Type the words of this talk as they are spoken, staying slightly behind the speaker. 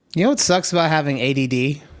You know what sucks about having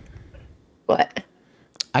ADD? What?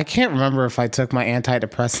 I can't remember if I took my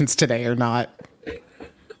antidepressants today or not.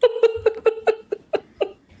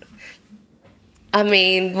 I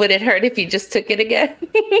mean, would it hurt if you just took it again?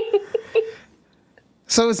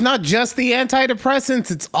 So it's not just the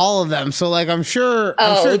antidepressants, it's all of them. So like I'm sure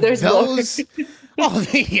There's those more. Oh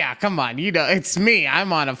yeah, come on. You know, it's me.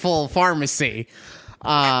 I'm on a full pharmacy.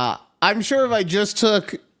 I'm sure if I just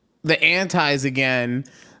took the antis again,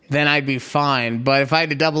 then I'd be fine. But if I had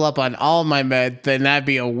to double up on all my meds, then that'd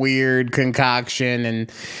be a weird concoction.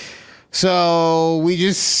 And so we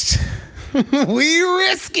just we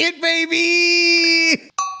risk it, baby.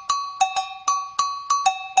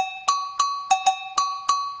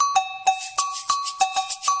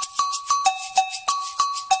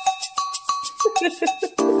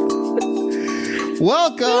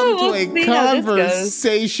 Welcome to a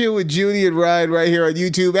conversation with Judy and Ryan right here on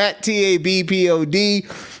YouTube at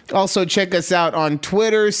TABPOD. Also, check us out on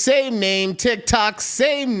Twitter, same name, TikTok,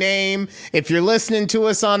 same name. If you're listening to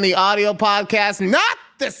us on the audio podcast, not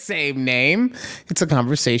the same name. It's a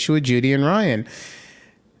conversation with Judy and Ryan.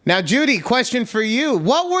 Now, Judy, question for you.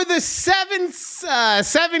 What were the seven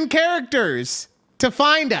characters to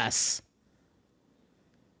find us?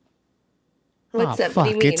 What's up? Fuck. What do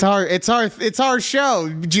you mean? It's our show,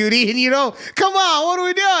 Judy. And you know, come on, what are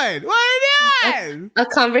we doing? What are we doing? A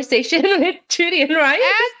conversation with Judy and Ryan?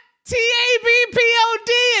 At TABPOD,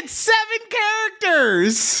 it's 7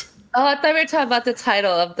 characters. Oh, I thought we were talking about the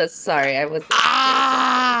title of the. Sorry, I was.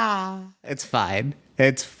 It's fine.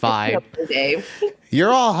 It's fine. Dave.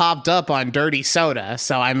 You're all hopped up on dirty soda.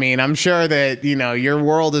 So, I mean, I'm sure that, you know, your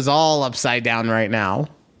world is all upside down right now.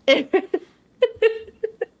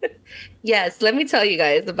 Yes, let me tell you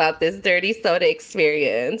guys about this dirty soda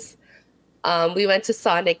experience. We went to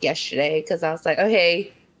Sonic yesterday because I was like,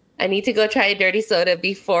 okay, I need to go try a dirty soda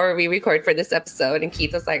before we record for this episode. And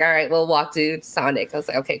Keith was like, all right, we'll walk to Sonic. I was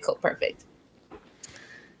like, okay, cool, perfect.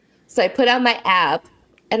 So I put out my app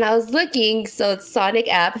and I was looking. So Sonic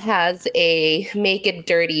app has a Make It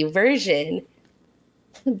Dirty version.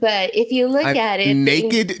 But if you look at it.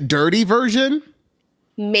 Naked dirty version?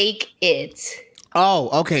 Make it.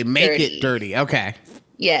 Oh, okay. Make it dirty. Okay.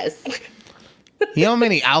 Yes. You know how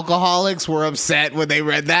many alcoholics were upset when they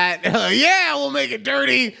read that? Yeah, we'll make it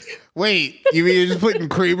dirty. Wait, you mean you're just putting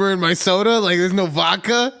creamer in my soda? Like there's no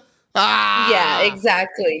vodka? Yeah,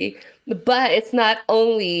 exactly. But it's not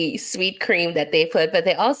only sweet cream that they put, but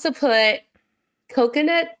they also put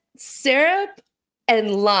coconut syrup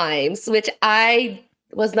and limes, which I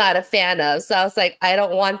was not a fan of. So I was like, I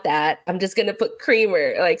don't want that. I'm just going to put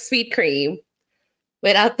creamer, like sweet cream,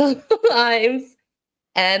 without the limes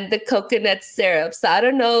and the coconut syrup. So I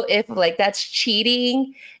don't know if like that's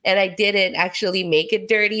cheating and I didn't actually make it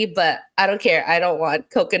dirty, but I don't care. I don't want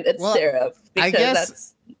coconut syrup because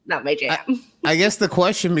that's not my jam. I guess the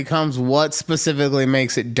question becomes what specifically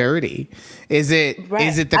makes it dirty? Is it the cream?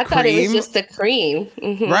 I thought it was just the cream.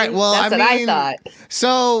 Mm-hmm. Right. Well, that's what I thought.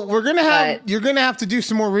 So you're gonna have to do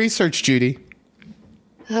some more research, Judy.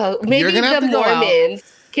 Oh, maybe the Mormons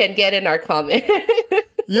can get in our comment.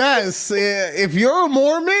 Yes, if you're a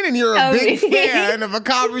Mormon and you're a big fan of a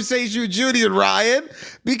conversation with Judy and Ryan,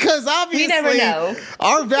 because obviously we never know.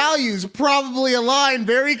 Our values probably align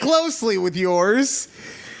very closely with yours.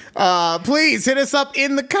 Please hit us up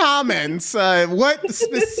in the comments. What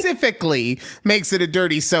specifically makes it a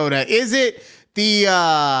dirty soda? Is it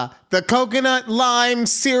the coconut lime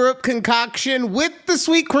syrup concoction with the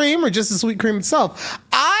sweet cream or just the sweet cream itself?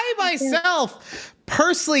 I myself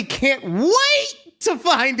personally can't wait to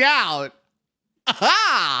find out.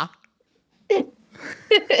 Aha!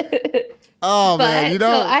 Oh man,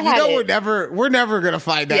 we're never gonna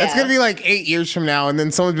find out. Yeah. It's gonna be like 8 years from now, and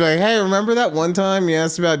then someone's be like, "Hey, remember that one time you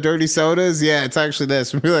asked about dirty sodas? Yeah, it's actually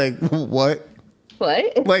this." We'll be like, "What?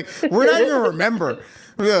 What?" Like we're not gonna remember.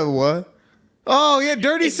 We'll be like, "What? Oh yeah,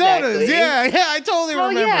 dirty sodas. Yeah, I totally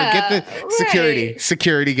remember." Yeah, get the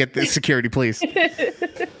security. Get the security, please.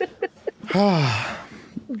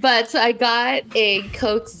 But so I got a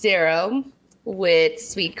Coke Zero with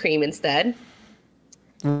sweet cream instead.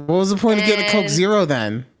 What was the point of getting a Coke Zero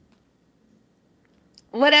then?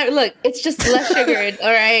 Whatever. Look, it's just less sugar.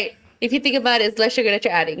 All right. If you think about it, it's less sugar that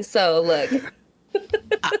you're adding. So look.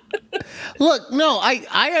 Look, no,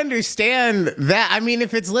 I understand that. I mean,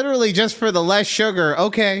 if it's literally just for the less sugar,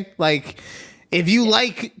 okay. Like, if you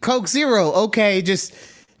like Coke Zero, okay. Just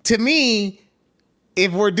to me,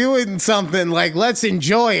 if we're doing something, like, let's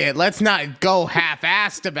enjoy it. Let's not go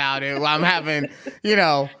half-assed about it while I'm having,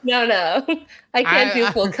 No. I can't do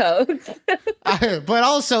full Cokes. But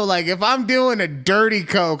also, like, if I'm doing a dirty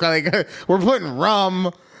Coke, like, we're putting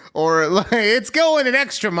rum or like it's going an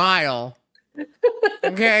extra mile.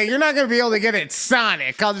 Okay, you're not gonna be able to get it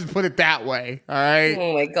Sonic. I'll just put it that way. All right.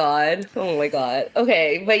 Oh my god.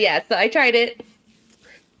 Okay, but yeah, so I tried it.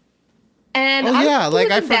 And like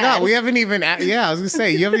I forgot. Bad. We haven't even. Yeah, I was gonna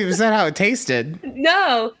say you haven't even said how it tasted.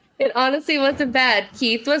 No, it honestly wasn't bad.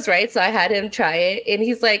 Keith was right, so I had him try it, and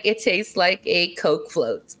he's like, "It tastes like a Coke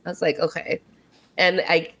float." I was like, "Okay," and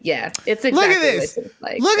it's exactly look at this. What it tastes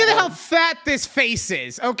like. Look at how fat this face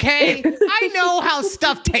is. Okay, I know how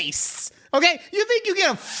stuff tastes. Okay, you think you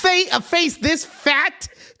get a face this fat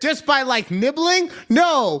just by like nibbling?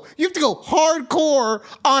 No, you have to go hardcore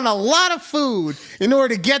on a lot of food in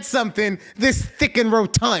order to get something this thick and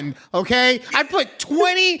rotund, okay? I put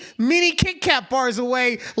 20 mini Kit Kat bars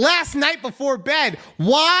away last night before bed.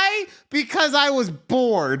 Why? Because I was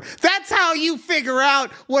bored. That's how you figure out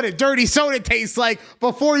what a dirty soda tastes like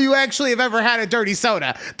before you actually have ever had a dirty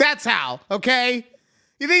soda. That's how, okay?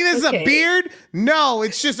 You think this is a beard? No,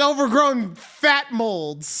 it's just overgrown fat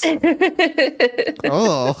molds.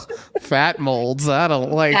 Oh, fat molds. I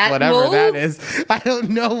don't like fat whatever molds? That is. I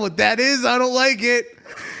don't know what that is. I don't like it.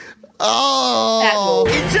 Oh.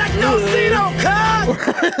 No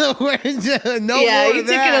yeah, you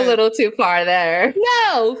took it a little too far there.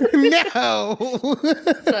 No.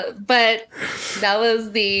 But that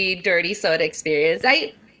was the dirty soda experience.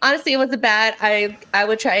 Honestly, it wasn't bad. I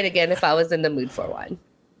would try it again if I was in the mood for one.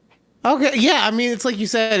 Okay, yeah, I mean, it's like you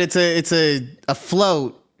said, it's a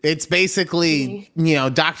float. It's basically,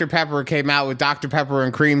 Dr. Pepper came out with Dr. Pepper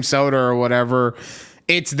and cream soda or whatever.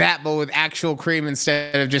 It's that, but with actual cream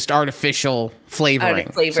instead of just artificial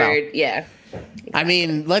flavoring. Yeah. Exactly. I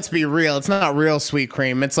mean, let's be real. It's not real sweet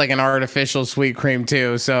cream. It's like an artificial sweet cream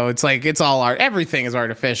too. So it's like, it's all art. Everything is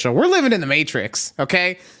artificial. We're living in the Matrix,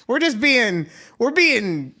 okay? We're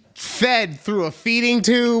being fed through a feeding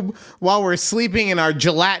tube while we're sleeping in our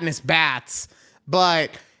gelatinous baths.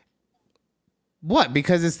 But what?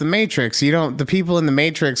 Because it's the Matrix. The people in the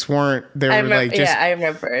Matrix weren't, I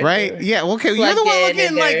remember. Right? Yeah. Okay. You're the one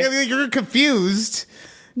looking like you're confused.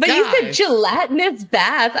 But you said gelatinous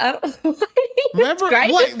bath. Remember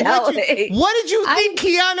what did you think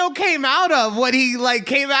Keanu came out of when he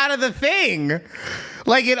came out of the thing?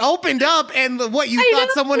 Like it opened up and you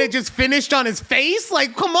thought someone had just finished on his face?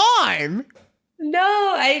 Like, come on.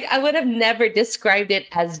 No, I would have never described it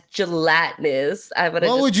as gelatinous.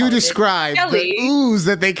 What would you describe the ooze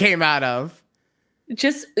that they came out of?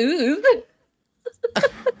 Just ooze.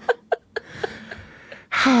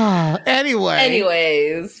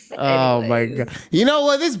 Anyways. Oh my God. You know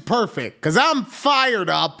what? This is perfect because I'm fired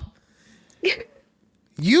up.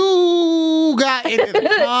 You got into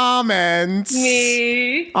the comments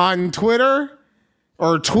on Twitter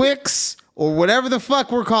or Twix or whatever the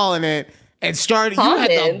fuck we're calling it and started.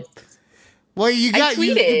 Comments. You had the. Well, you got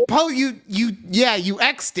you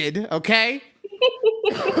X'd, okay?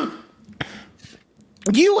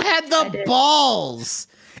 You had the balls.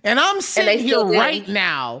 And I'm sitting here right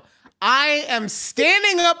now. I am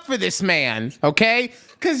standing up for this man, okay?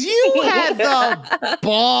 Because you had the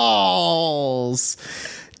balls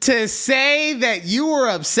to say that you were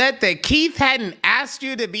upset that Keith hadn't asked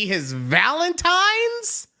you to be his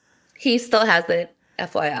Valentine's? He still hasn't,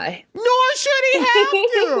 FYI. Nor should he have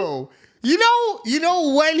to. You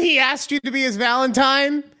know when he asked you to be his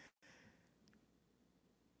Valentine?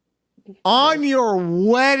 On your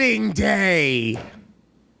wedding day.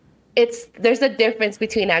 There's a difference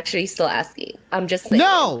between actually still asking. I'm just saying.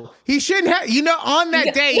 No, he shouldn't have. On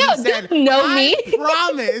that day, he said, I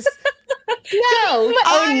promise.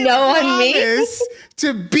 I promise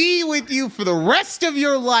to be with you for the rest of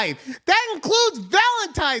your life. That includes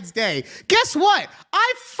Valentine's Day. Guess what?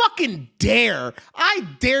 I fucking dare. I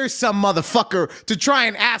dare some motherfucker to try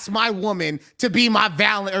and ask my woman to be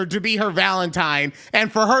to be her Valentine,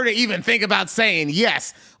 and for her to even think about saying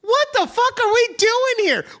yes. What the fuck are we doing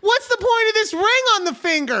here? What's the point of this ring on the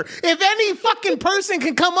finger? If any fucking person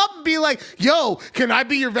can come up and be like, yo, can I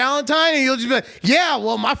be your Valentine? And you'll just be like, yeah,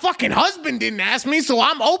 well, my fucking husband didn't ask me, so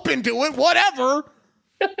I'm open to it, whatever.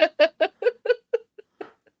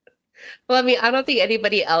 Well, I mean, I don't think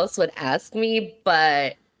anybody else would ask me,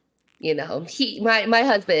 but, my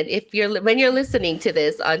husband, when you're listening to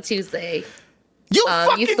this on Tuesday, you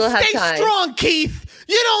still have time. Strong, Keith.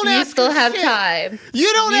 You don't ask. You still have time.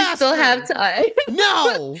 You don't ask. You still have time.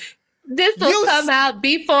 No. This will come out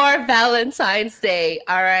before Valentine's Day.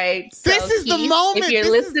 All right. So this is Keith, the moment. If you're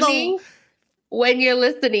when you're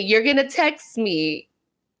listening, you're gonna text me.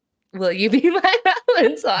 Will you be my Valentine?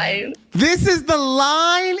 Valentine. This is the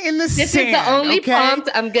line in the sand. This is the only prompt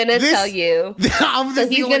I'm gonna tell you. This is the only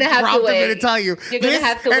prompt I'm gonna tell you. You're gonna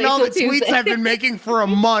have to wait and all the Tuesday. tweets I've been making for a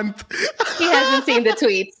month. He hasn't seen the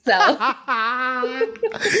tweets, so.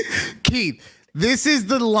 Keith, this is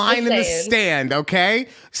the line in the stand, okay?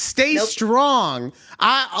 Stay strong.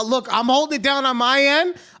 Look, I'm holding it down on my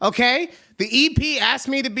end, okay? The EP asked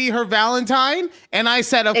me to be her Valentine, and I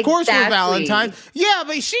said, of course we're Valentine. Yeah,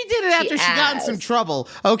 but she did it after she got in some trouble,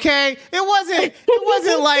 okay? It wasn't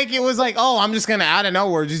like, oh, I'm just gonna out of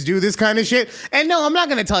nowhere just do this kind of shit. And no, I'm not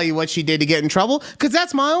gonna tell you what she did to get in trouble, because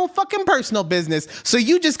that's my own fucking personal business. So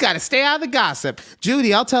you just gotta stay out of the gossip.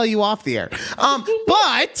 Judy, I'll tell you off the air.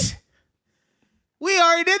 But we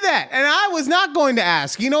already did that, and I was not going to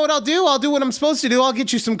ask. You know what I'll do? I'll do what I'm supposed to do. I'll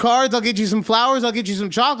get you some cards. I'll get you some flowers. I'll get you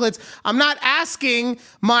some chocolates. I'm not asking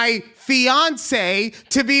my fiance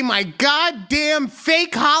to be my goddamn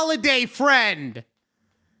fake holiday friend.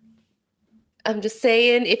 I'm just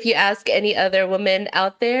saying, if you ask any other woman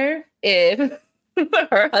out there if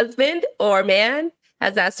her husband or man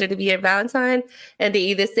has asked her to be her Valentine, and they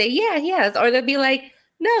either say, yeah, he has, or they'll be like,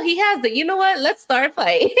 no, he hasn't. You know what? Let's start a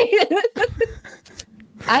fight.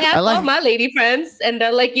 I have all my lady friends, and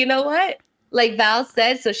they're like, you know what? Like Val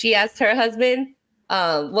said, so she asked her husband.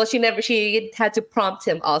 She had to prompt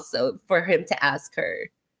him also for him to ask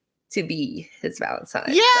her to be his Valentine.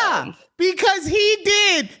 Yeah, because he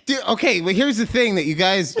did. Okay, well, here's the thing that you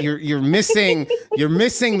guys, you're missing. You're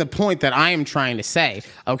missing the point that I am trying to say.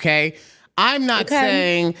 Okay, I'm not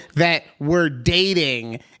saying that we're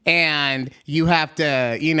dating and you have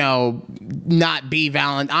to, not be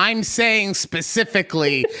Valentine. I'm saying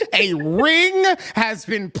specifically a ring has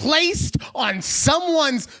been placed on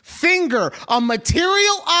someone's finger. A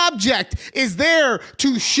material object is there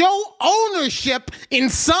to show ownership in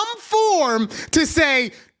some form to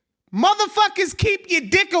say, motherfuckers, keep your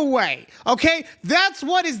dick away, okay? That's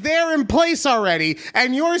what is there in place already.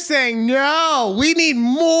 And you're saying, no, we need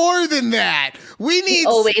more than that. We need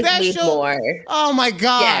need more. Oh my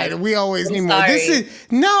God, we always need more. This is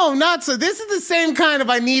not so. This is the same kind of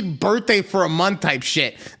I need birthday for a month type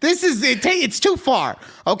shit. This is it's too far,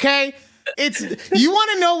 okay? You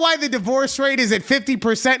want to know why the divorce rate is at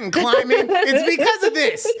 50% and climbing? It's because of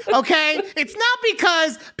this, okay? It's not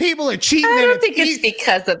because people are cheating. I don't think it's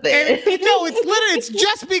because of this. It's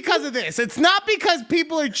just because of this. It's not because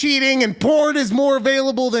people are cheating and porn is more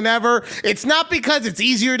available than ever. It's not because it's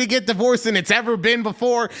easier to get divorced than it's ever been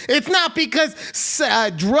before. It's not because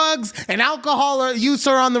drugs and alcohol use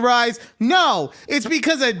are on the rise. No, it's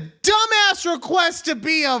because a dumbass request to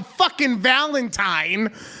be a fucking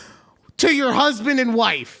Valentine to your husband and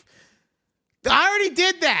wife. I already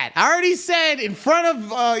did that. I already said in front of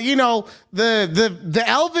the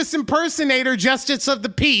Elvis impersonator, Justice of the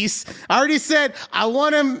Peace. I already said I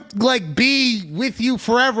want him be with you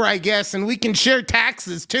forever, I guess, and we can share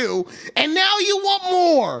taxes too. And now you want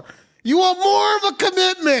more. You want more of a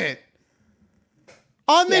commitment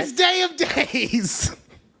on this day of days.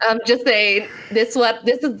 I'm just saying, this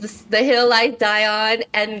is the hill I die on,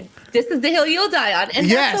 and this is the hill you'll die on, and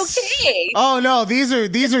that's okay. Oh no, these are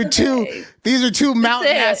two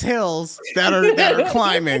mountain ass hills that are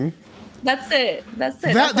climbing. That's it.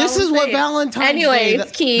 This is what Valentine's Day.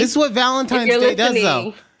 Keith, this is what Valentine's Day does,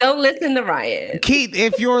 though. Don't listen to Ryan. Keith,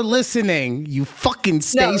 if you're listening, you fucking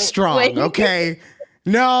stay strong, okay?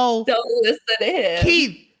 No, don't listen to him,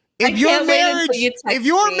 Keith. If your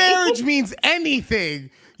marriage means anything,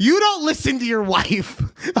 you don't listen to your wife,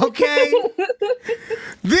 okay?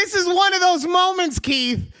 This is one of those moments,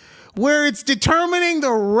 Keith, where it's determining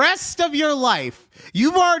the rest of your life.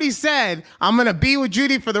 You've already said, I'm going to be with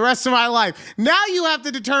Judy for the rest of my life. Now you have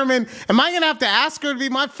to determine, am I going to have to ask her to be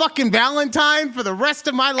my fucking Valentine for the rest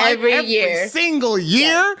of my life? Every single year?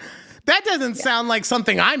 Yeah. That doesn't sound like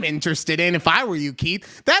something I'm interested in if I were you,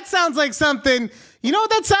 Keith. That sounds like something... You know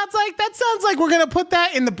what that sounds like? That sounds like we're going to put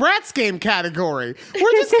that in the Bratz game category.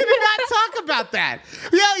 We're just going to not talk about that.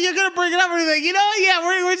 Yeah, you're going to bring it up and be like,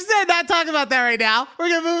 we're just going to not talk about that right now. We're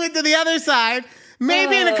going to move it to the other side,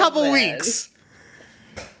 maybe in a couple weeks.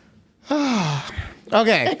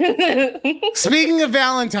 Okay. Speaking of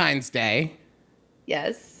Valentine's Day.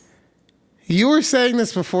 Yes. You were saying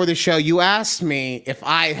this before the show. You asked me if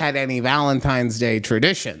I had any Valentine's Day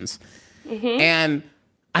traditions. Mm-hmm. And,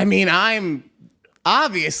 I mean, I'm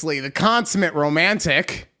obviously the consummate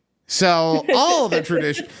romantic, so all the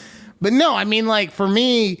tradition. But no, I mean, for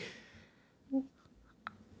me,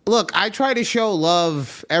 look, I try to show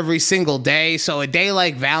love every single day. So a day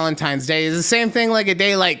like Valentine's Day is the same thing like a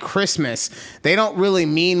day like Christmas. They don't really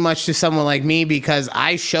mean much to someone like me because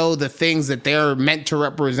I show the things that they're meant to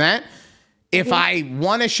represent If I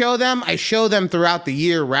want to show them, I show them throughout the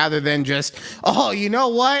year rather than just, oh, you know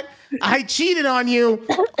what? I cheated on you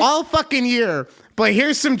all fucking year. But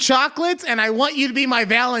here's some chocolates, and I want you to be my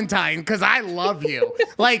Valentine because I love you.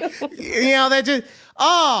 Like, that just,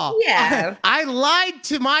 yeah. I lied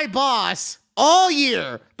to my boss all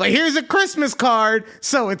year, but here's a Christmas card,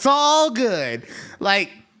 so it's all good.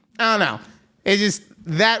 Like, I don't know. It just,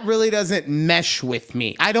 that really doesn't mesh with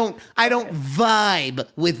me. I don't vibe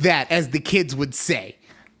with that, as the kids would say.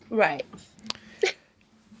 Right.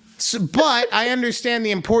 So, but I understand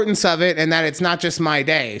the importance of it and that it's not just my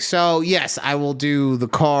day. So yes, I will do the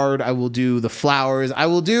card. I will do the flowers. I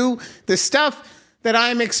will do the stuff that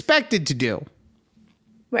I'm expected to do.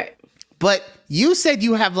 Right. But you said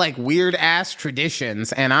you have like weird ass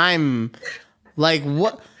traditions, and I'm like,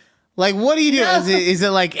 what? Like, what do you do? No. Is it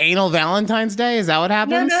like anal Valentine's Day? Is that what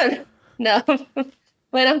happens? No.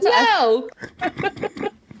 But I'm no.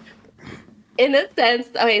 In a sense,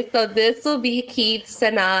 okay, so this will be Keith's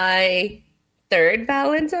and I third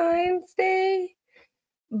Valentine's Day.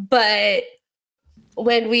 But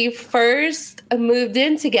when we first moved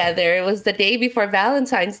in together, it was the day before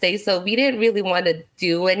Valentine's Day. So we didn't really want to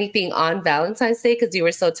do anything on Valentine's Day because we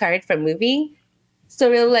were so tired from moving.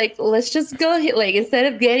 So we were like, let's just go, like,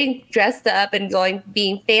 instead of getting dressed up and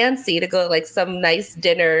being fancy to go like some nice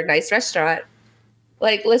dinner, nice restaurant,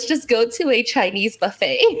 like, let's just go to a Chinese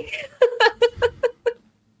buffet.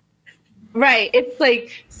 Right. It's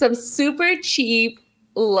like some super cheap,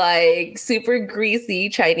 like super greasy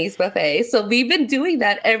Chinese buffet. So we've been doing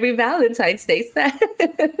that every Valentine's Day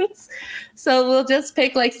since. So we'll just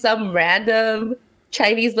pick like some random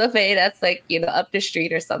Chinese buffet that's like, up the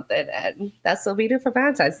street or something. And that's what we do for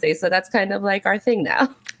Valentine's Day. So that's kind of like our thing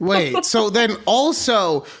now. Wait, so then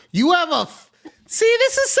also you have see,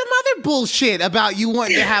 this is some other bullshit about you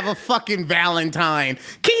wanting to have a fucking Valentine.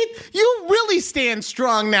 Keith, you really stand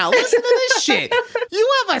strong now. Listen to this shit.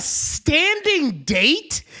 You have a standing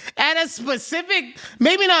date at a specific,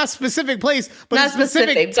 maybe not a specific place, but not a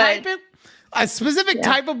specific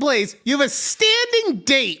type of place. You have a standing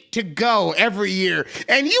date to go every year.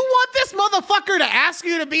 And you want this motherfucker to ask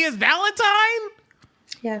you to be his Valentine?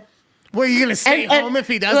 Yeah. Well, you're going to stay home if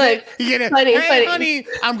he doesn't? You're going to, hey, honey,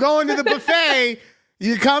 I'm going to the buffet.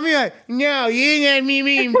 You call me like, no, you ain't got me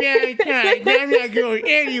Valentine. I'm not going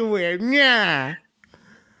anywhere. Nah.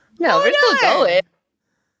 No, we're still going.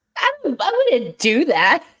 I wouldn't do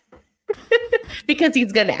that. Because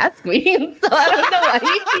he's going to ask me. So I don't know why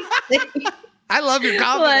he's saying. I love your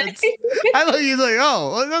confidence. I love you. Like,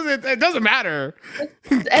 it doesn't matter.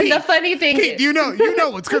 And Keith, the funny thing Keith, is, you know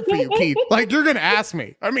what's good for you, Keith. Like, you're gonna ask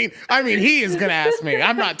me. I mean, he is gonna ask me.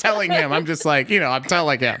 I'm not telling him. I'm just like, I'm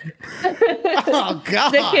telling him. Oh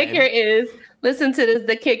God. The kicker is, listen to this.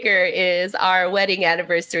 The kicker is our wedding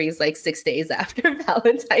anniversary is like 6 days after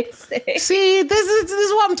Valentine's Day. See, this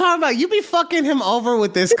is what I'm talking about. You be fucking him over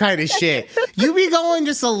with this kind of shit. You be going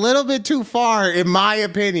just a little bit too far, in my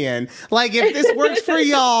opinion. Like, if this works for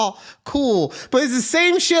y'all, cool. But it's the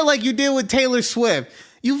same shit like you did with Taylor Swift.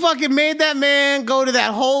 You fucking made that man go to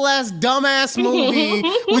that whole ass dumbass movie,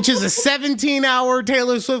 which is a 17-hour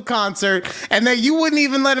Taylor Swift concert, and then you wouldn't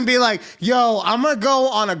even let him be like, yo, I'm gonna go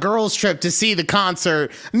on a girls trip to see the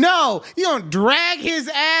concert. No, you don't drag his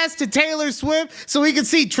ass to Taylor Swift so he can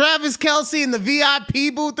see Travis Kelce in the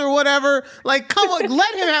VIP booth or whatever. Like, come on,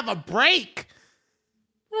 let him have a break.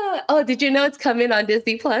 Oh, did you know it's coming on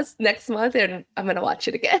Disney Plus next month, and I'm gonna watch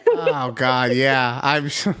it again? Oh God, yeah. I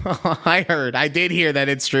did hear that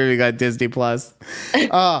it's streaming on Disney Plus. You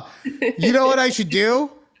know what I should do?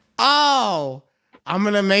 Oh, I'm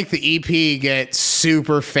gonna make the EP get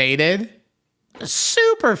super faded,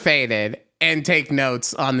 and take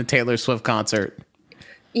notes on the Taylor Swift concert.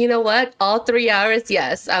 You know what? All 3 hours,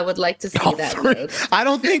 yes, I would like to see that. I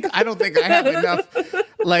don't think I have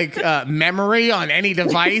enough memory on any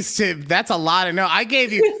device to. That's a lot of I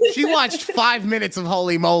gave you. She watched 5 minutes of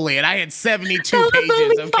Holy Moly, and I had 72 pages.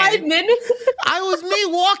 Only okay? 5 minutes. I was me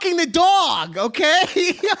walking the dog.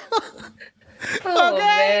 Okay. Oh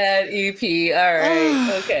man, EP. All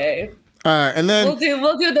right. Okay. And then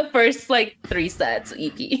we'll do the first 3 sets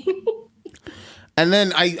EP. And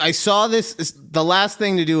then I saw this, the last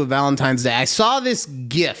thing to do with Valentine's Day. I saw this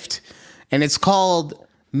gift, and it's called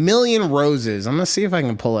Million Roses. I'm going to see if I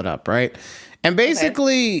can pull it up, right? And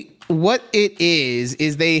basically what it is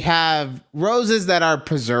they have roses that are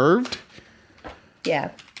preserved.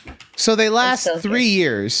 Yeah. So they last 3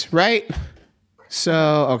 years, right?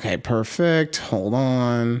 So, okay, perfect. Hold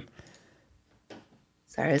on.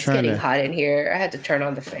 Sorry, it's getting hot in here. I had to turn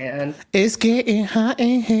on the fan. It's getting hot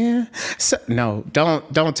in here. So, no,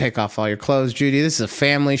 don't take off all your clothes, Judy. This is a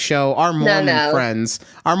family show. Our Mormon friends,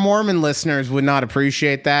 our Mormon listeners would not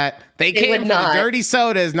appreciate that. They came for the dirty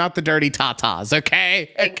sodas, not the dirty tatas. Okay.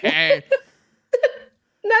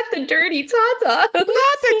 Not the dirty tatas. Not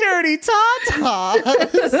the dirty tatas.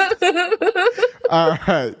 All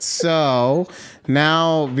right. So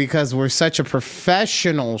now, because we're such a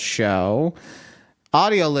professional show,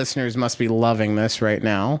 audio listeners must be loving this right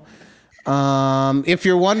now. If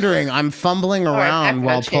you're wondering, I'm fumbling around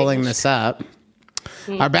while pulling this up.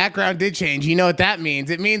 Our background did change. You know what that means?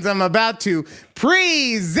 It means I'm about to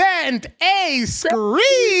present a screen.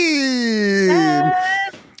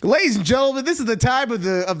 Ladies and gentlemen, this is the time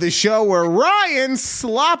of the show where Ryan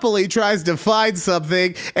sloppily tries to find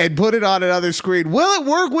something and put it on another screen. Will it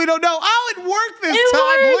work? We don't know. Oh, it worked this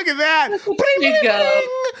time. Look at that. There you go.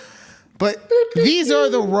 But these are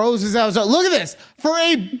the roses I was. Look at this. For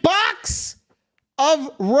a box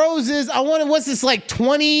of roses, I wanted, what's this, like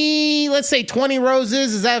 20, let's say 20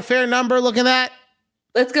 roses. Is that a fair number looking at?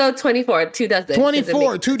 Let's go 24, 2 dozen.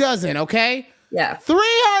 24, 2 dozen, okay? Yeah.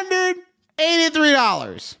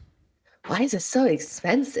 $383. Why is it so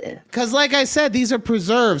expensive? Because like I said, these are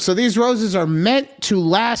preserved. So these roses are meant to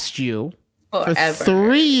last you for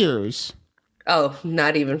 3 years. Oh,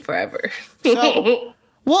 not even forever. So,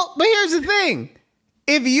 well, but here's the thing.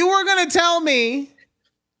 If you were going to tell me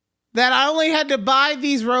that I only had to buy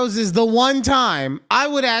these roses the one time, I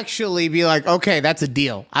would actually be like, okay, that's a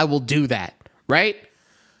deal. I will do that, right?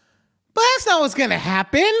 But that's not what's going to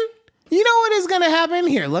happen. You know what is going to happen?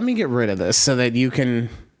 Here, let me get rid of this so that you can...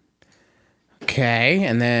 Okay,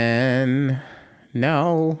 and then...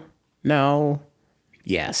 No.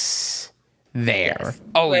 Yes. There. Yes.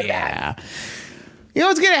 Oh, yeah. You know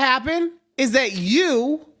what's going to happen? Is that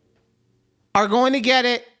you are going to get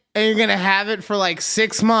it and you're going to have it for like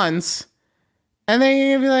 6 months. And then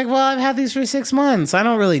you're going to be like, well, I've had these for 6 months. I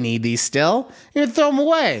don't really need these still. You're going to throw them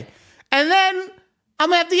away. And then I'm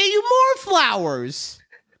going to have to get you more flowers.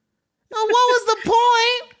 Now, what was the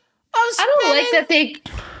point of spending? I don't like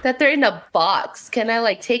that they're in a box. Can I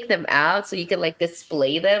like take them out so you can like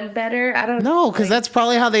display them better? I don't know. No, because that's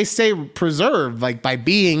probably how they stay preserved, like by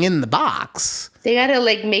being in the box. They gotta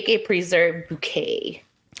like make a preserved bouquet.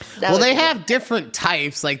 Well, they have different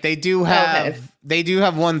types. Like they do have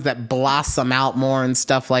ones that blossom out more and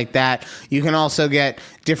stuff like that. You can also get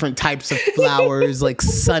different types of flowers, like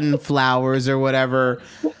sunflowers or whatever.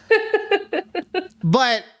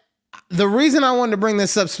 But the reason I wanted to bring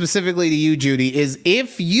this up specifically to you, Judy, is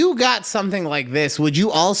if you got something like this, would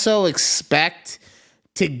you also expect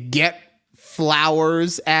to get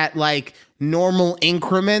flowers at like normal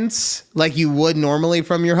increments like you would normally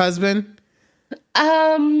from your husband?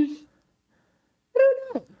 I don't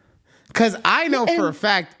know. Because I know for a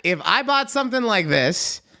fact, if I bought something like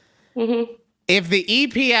this, if the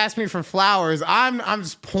EP asked me for flowers, I'm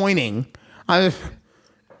just pointing.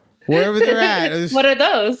 Wherever they're at. What are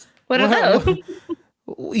those? What are those?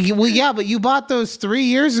 Well, yeah, but you bought those 3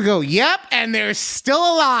 years ago. Yep, and they're still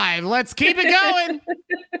alive. Let's keep it going.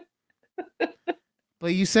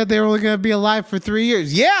 But you said they were only going to be alive for 3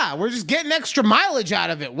 years. Yeah, we're just getting extra mileage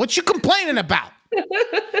out of it. What you complaining about?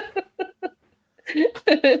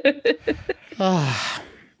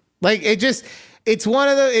 Like, it's one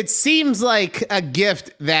of the, it seems like a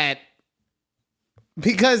gift that,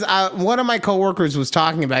 because one of my coworkers was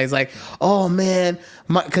talking about, he's like, oh man,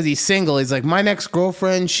 because he's single. He's like, my next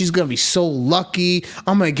girlfriend, she's going to be so lucky.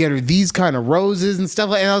 I'm going to get her these kind of roses and stuff.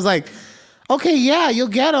 And I was like, okay, yeah, you'll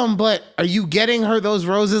get them. But are you getting her those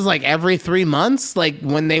roses like every 3 months? Like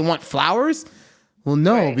when they want flowers? Well,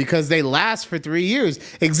 no, right. Because they last for 3 years.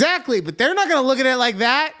 Exactly. But they're not going to look at it like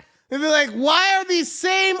that. They'll be like, why are these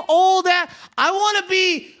same old I want to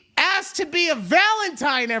be asked to be a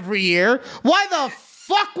Valentine every year. Why the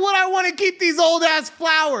fuck would I want to keep these old ass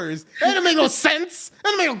flowers? That doesn't make no sense. That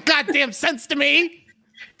doesn't make no goddamn sense to me.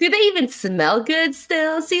 Do they even smell good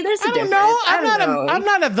still? See, there's a difference. I'm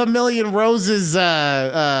not a The Million Roses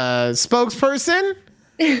spokesperson.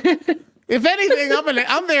 If anything,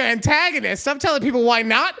 I'm their antagonist. I'm telling people why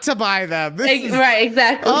not to buy them. Right,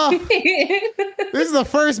 exactly. This is the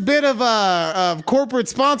first bit of corporate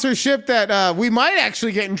sponsorship that we might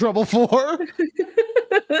actually get in trouble for.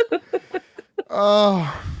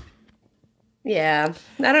 Yeah,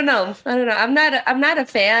 I don't know. I'm not a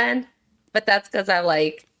fan, but that's because I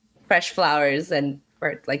like fresh flowers and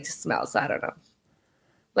like to smell. So I don't know.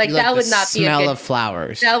 Like that would not be a smell of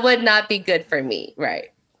flowers. That would not be good for me, right?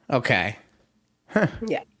 Okay. Huh.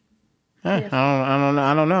 Yeah. I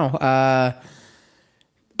don't know.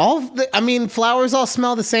 flowers all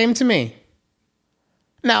smell the same to me.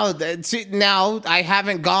 Now I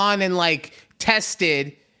haven't gone and like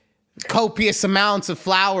tested copious amounts of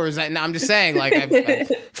flowers. I'm just saying, like,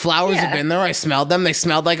 flowers have been there. I smelled them. They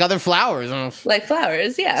smelled like other flowers. Like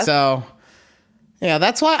flowers, yeah. So, yeah,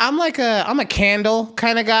 that's why I'm a candle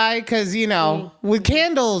kind of guy, because with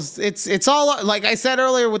candles, it's all, like I said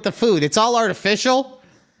earlier with the food, it's all artificial.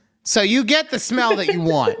 So you get the smell that you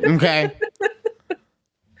want. Okay.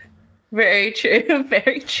 Very true.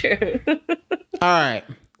 Very true. All right.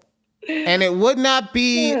 And it would not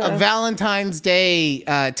be a Valentine's Day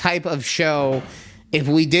type of show if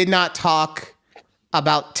we did not talk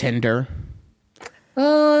about Tinder.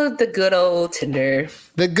 Oh, the good old Tinder.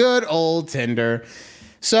 The good old Tinder.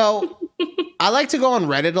 So I like to go on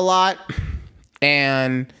Reddit a lot.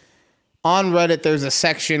 And on Reddit, there's a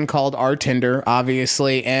section called Our Tinder,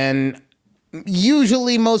 obviously. And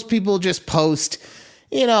usually most people just post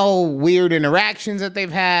weird interactions that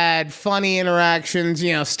they've had, funny interactions,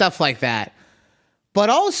 stuff like that. But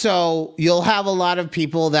also, you'll have a lot of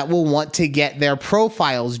people that will want to get their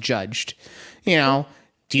profiles judged. Do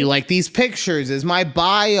you like these pictures? Is my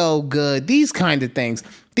bio good? These kind of things.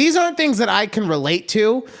 These aren't things that I can relate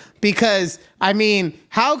to because,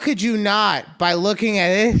 how could you not, by looking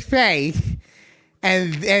at his face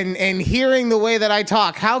and hearing the way that I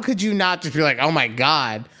talk, how could you not just be like, oh my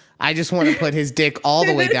God, I just want to put his dick all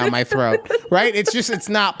the way down my throat, right? It's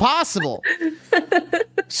not possible.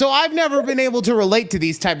 So I've never been able to relate to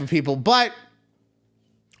these type of people, but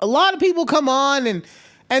a lot of people come on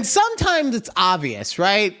and sometimes it's obvious,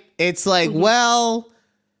 right? It's like, well,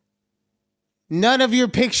 none of your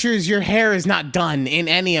pictures, your hair is not done in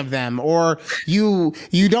any of them, or you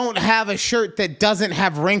don't have a shirt that doesn't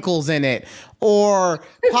have wrinkles in it, or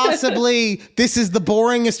possibly this is the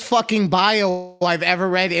boringest fucking bio I've ever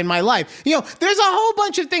read in my life. There's a whole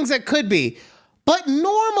bunch of things that could be. But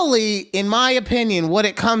normally, in my opinion, what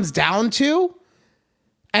it comes down to,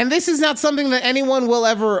 and this is not something that anyone will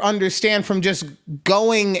ever understand from just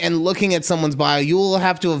going and looking at someone's bio. You will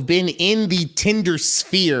have to have been in the Tinder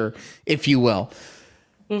sphere, if you will.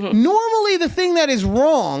 Mm-hmm. Normally, the thing that is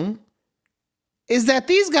wrong is that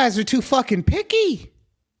these guys are too fucking picky.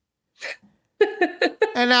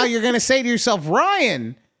 And now you're going to say to yourself,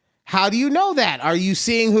 Ryan, how do you know that? Are you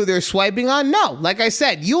seeing who they're swiping on? No. Like I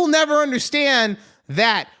said, you'll never understand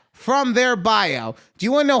that from their bio. Do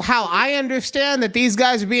you want to know how I understand that these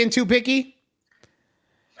guys are being too picky?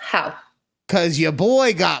 How? Because your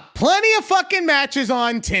boy got plenty of fucking matches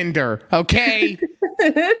on Tinder, okay?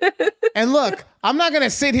 And look, I'm not going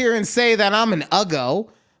to sit here and say that I'm an uggo,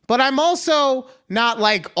 but I'm also not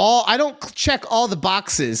like I don't check all the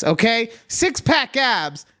boxes, okay? 6-pack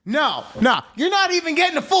abs. No, you're not even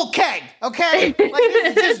getting a full keg, okay? Like,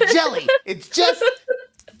 it's just jelly. It's just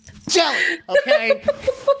jelly, okay?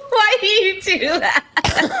 Why do you do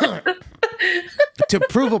that? To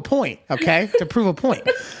prove a point, okay? To prove a point.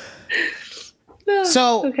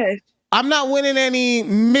 So, okay. I'm not winning any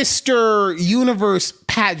Mr. Universe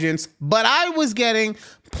pageants, but I was getting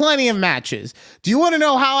plenty of matches. Do you want to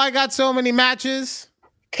know how I got so many matches?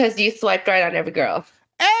 Because you swiped right on every girl.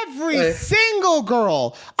 Every single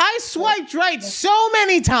girl. I swiped right so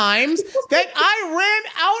many times that I ran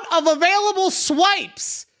out of available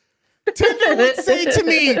swipes. Tinder would say to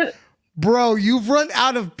me, bro, you've run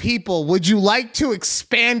out of people. Would you like to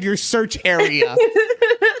expand your search area?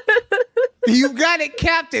 You've got it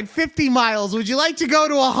capped at 50 miles. Would you like to go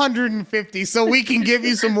to 150 so we can give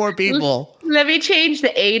you some more people? Let me change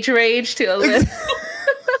the age range to a list.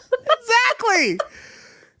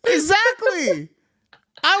 Exactly.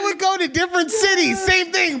 I would go to different cities.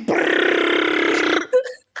 Same thing.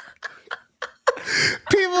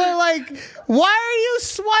 People are like, why are you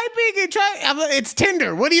swiping and trying? It's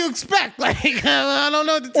Tinder. What do you expect? Like, I don't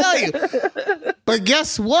know what to tell you. But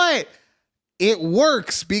guess what? It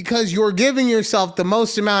works because you're giving yourself the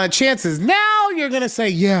most amount of chances. Now you're going to say,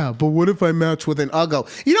 yeah, but what if I match with an uggo?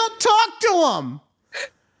 You don't talk to them.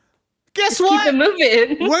 Guess what? Keep it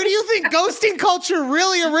moving. Where do you think ghosting culture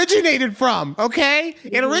really originated from? Okay?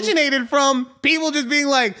 It originated from people just being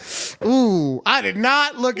like, ooh, I did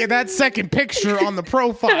not look at that second picture on the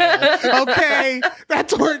profile. Okay?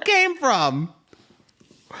 That's where it came from.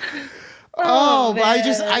 Oh,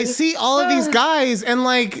 I see all of these guys and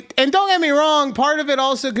don't get me wrong, part of it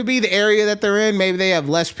also could be the area that they're in. Maybe they have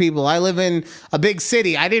less people. I live in a big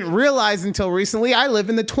city. I didn't realize until recently I live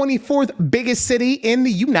in the 24th biggest city in the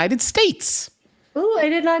United States. Ooh, I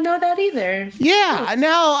did not know that either. Yeah.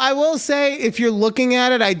 Now, I will say, if you're looking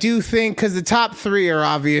at it, I do think, because the top three are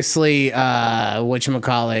obviously,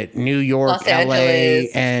 whatchamacallit, New York, LA,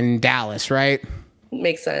 and Dallas, right?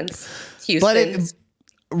 makes sense. Houston.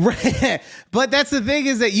 But that's the thing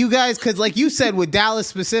is that you guys, because like you said with Dallas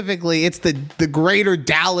specifically, it's the greater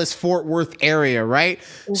Dallas Fort Worth area, right?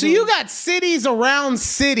 Mm-hmm. So you got cities around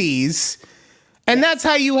cities, and that's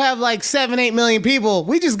how you have like 7-8 million people.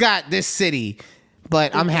 We just got this city,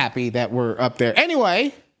 but I'm happy that we're up there.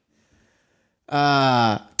 Anyway,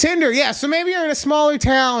 Tinder, yeah. So maybe you're in a smaller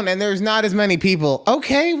town and there's not as many people.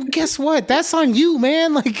 Okay, guess what? That's on you,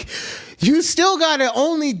 man. Like, you still gotta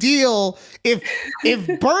only deal if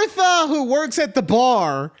Bertha, who works at the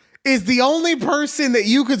bar, is the only person that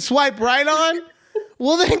you could swipe right on.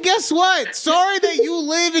 Well, then guess what? Sorry that you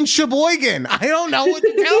live in Sheboygan. I don't know what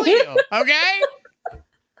to tell you. Okay.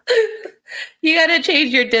 You gotta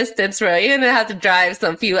change your distance, right? You're gonna have to drive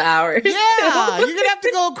some few hours. Yeah, you're gonna have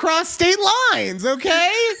to go across state lines,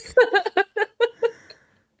 okay?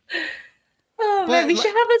 Oh man, we should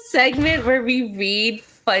have a segment where we read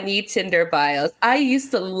funny Tinder bios. I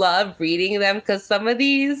used to love reading them because some of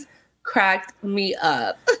these cracked me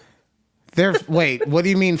up. Wait, what do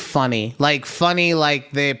you mean funny? Like funny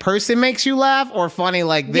like the person makes you laugh, or funny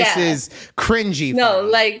like this is cringy? No,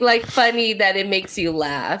 like funny that it makes you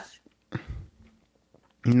laugh.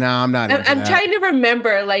 No, I'm not. I'm trying to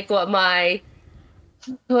remember like what mine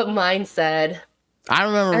said. I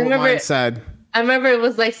remember what mine said. I remember it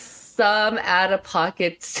was like some out of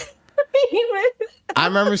pocket. I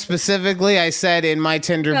remember specifically I said in my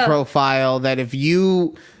Tinder profile that if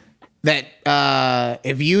you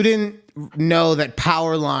didn't know that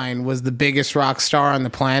Powerline was the biggest rock star on the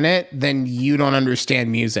planet, then you don't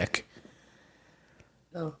understand music.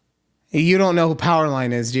 Oh. You don't know who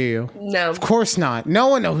Powerline is, do you? No. Of course not. No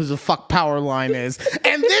one knows who the fuck Powerline is.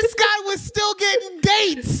 And this guy was still getting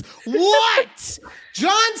dates. What?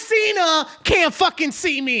 John Cena can't fucking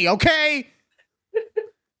see me, okay?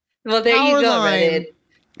 Well, there you go, Reddit.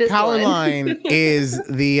 Powerline is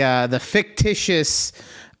the fictitious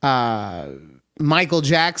Michael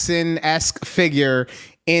Jackson-esque figure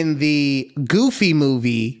in the Goofy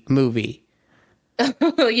movie.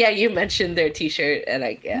 Yeah, you mentioned their T-shirt, and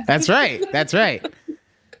That's right.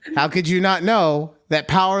 How could you not know that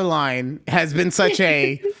Powerline has been such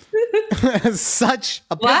a pivotal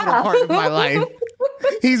part of my life?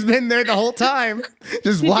 He's been there the whole time,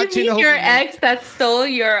 just watching. Did you meet your ex that stole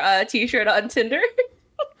your T-shirt on Tinder?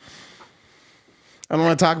 I don't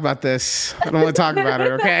want to talk about this. I don't want to talk about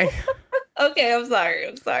it. Okay. Okay, I'm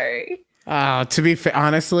sorry. To be fair,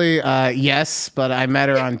 honestly, yes, but I met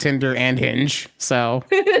her on Tinder and Hinge, so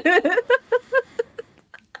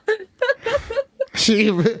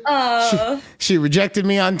she rejected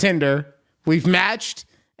me on Tinder. We've matched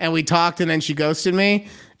and we talked, and then she ghosted me,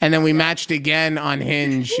 and then we matched again on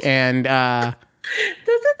Hinge. And doesn't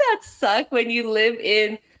that suck when you live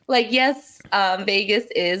in Vegas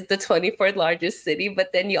is the 24th largest city,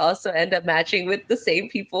 but then you also end up matching with the same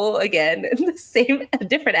people again in the same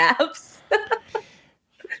different apps.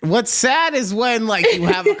 What's sad is when you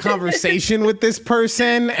have a conversation with this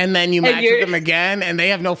person and then you match with them again and they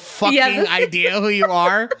have no fucking idea who you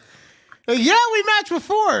are. Yeah, we matched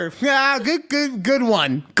before. Yeah, good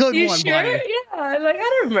one. Good you one, sure? buddy. Yeah, I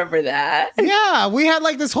don't remember that. Yeah, we had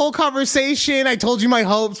this whole conversation. I told you my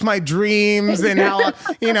hopes, my dreams, and how,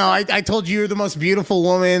 I told you you're the most beautiful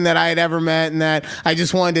woman that I had ever met and that I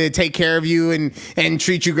just wanted to take care of you and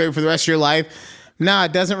treat you great for the rest of your life. Nah,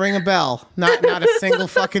 it doesn't ring a bell. Not a single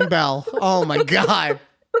fucking bell. Oh my God.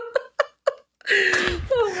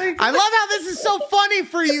 Oh my God. I love how this is so funny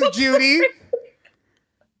for you, Judy.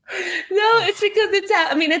 No, it's because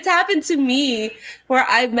it's happened to me where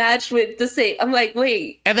I matched with the same. I'm like,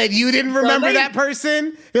 wait. And then you didn't remember that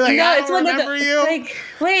person? You're like, no, I don't remember you? Like,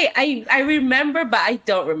 wait, I remember, but I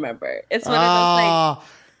don't remember. It's one of those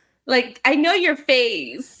I know your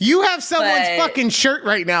face. You have someone's fucking shirt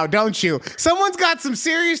right now, don't you? Someone's got some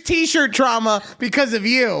serious T-shirt trauma because of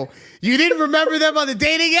you. You didn't remember them on the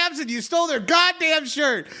dating apps and you stole their goddamn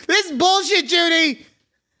shirt. This is bullshit, Judy.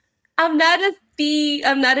 I'm not a thief.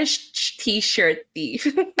 I'm not a T-shirt thief.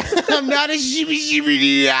 I'm not a thief.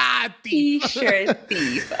 T-shirt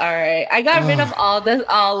thief. All right. I got rid of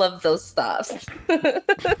all of those stuffs.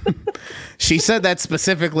 She said that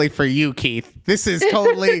specifically for you, Keith. This is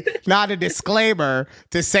totally not a disclaimer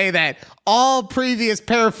to say that all previous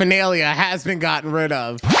paraphernalia has been gotten rid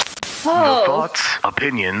of. The thoughts,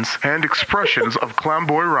 opinions, and expressions of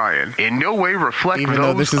Clownboy Ryan in no way reflect Even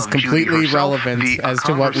though this is completely irrelevant as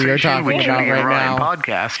to what we are talking about right now.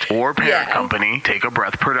 Podcast or parent company, Take a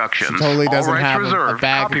Breath Productions. She totally doesn't have a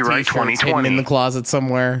bag copyright of T-shirts hidden in the closet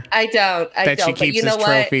somewhere. I don't. That she keeps as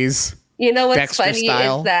trophies. You know what's Dexter funny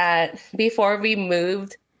style. is that before we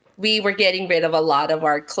moved, we were getting rid of a lot of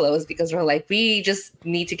our clothes because we're like, we just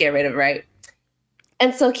need to get rid of it, right?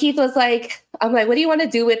 And so Keith was like, I'm like, what do you want to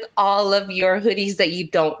do with all of your hoodies that you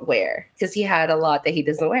don't wear? Because he had a lot that he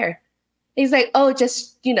doesn't wear. He's like, oh,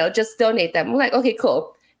 just donate them. I'm like, okay,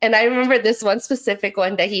 cool. And I remember this one specific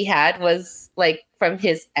one that he had was like from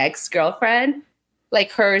his ex-girlfriend,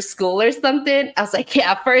 like her school or something. I was like,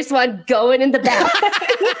 yeah, first one going in the bag.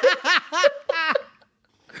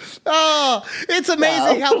 Oh, it's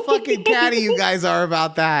amazing how fucking catty you guys are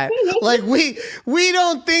about that. Like we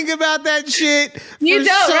don't think about that shit for you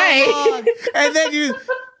don't, so right? long. And then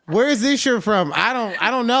where's this shirt from? I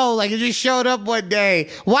don't know. Like it just showed up one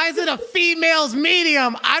day. Why is it a female's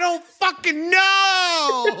medium? I don't fucking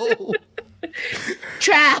know.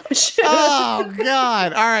 Trash. Oh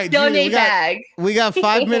God. All right. Donate bag. We got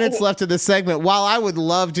 5 minutes left of the segment. While I would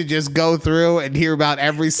love to just go through and hear about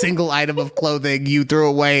every single item of clothing you threw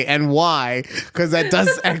away and why, because that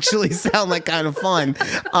does actually sound like kind of fun.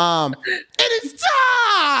 It is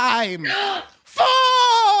time for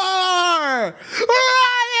Ryan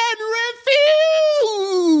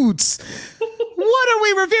Refutes. What are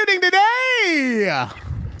we refuting today?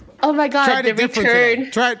 Oh my God, the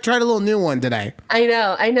return. Tried a little new one today. I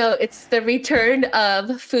know. It's the return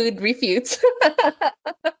of food refutes.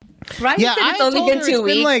 Right? Yeah, it's only been 2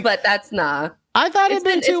 weeks, but that's not. I thought it'd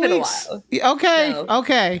been 2 weeks. A while. Okay, No.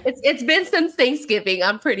 okay. It's been since Thanksgiving,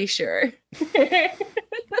 I'm pretty sure.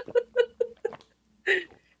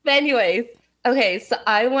 But anyways, okay, so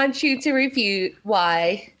I want you to refute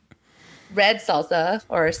why red salsa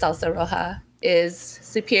or salsa roja is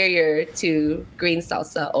superior to green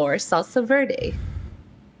salsa or salsa verde.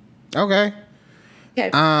 Okay.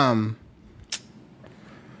 Okay.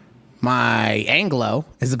 My Anglo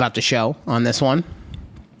is about to show on this one.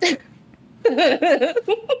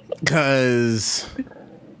 Because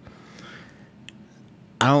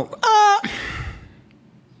I don't...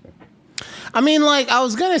 I mean, like, I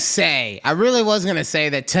was going to say, I really was going to say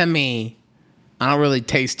that to me, I don't really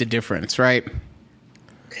taste a difference, right?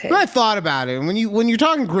 Okay. And I thought about it. When you're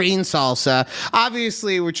talking green salsa,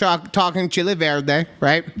 obviously we're talking chile verde,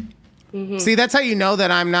 right? Mm-hmm. See, that's how you know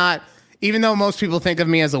that I'm not, even though most people think of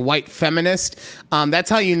me as a white feminist, that's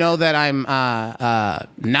how you know that I'm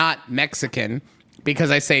not Mexican,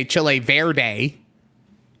 because I say chile verde.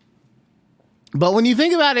 But when you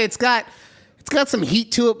think about it, it's got some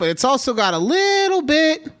heat to it, but it's also got a little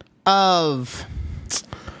bit of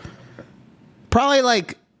probably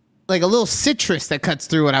like a little citrus that cuts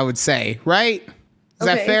through it, I would say, right? Is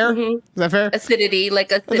that fair? Mm-hmm. Is that fair? Acidity.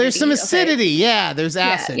 There's some acidity. Okay. Yeah, there's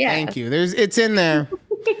acid. Yeah. Thank you. It's in there.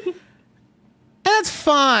 That's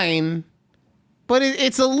fine. But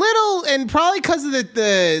it's a little, and probably because of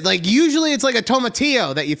the like, usually it's like a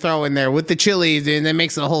tomatillo that you throw in there with the chilies, and it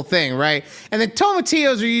makes the whole thing, right? And the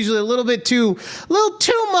tomatillos are usually a little too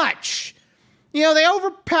much. You know, they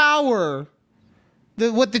overpower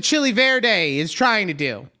what the chili verde is trying to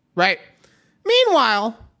do, right?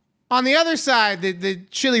 Meanwhile, on the other side, the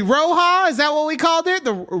chili roja, is that what we called it?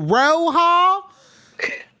 The roja?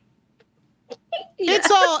 Yeah.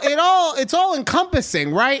 It's all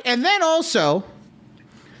encompassing, right? And then also,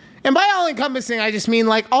 and by all encompassing, I just mean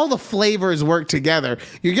like all the flavors work together.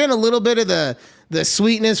 You're getting a little bit of the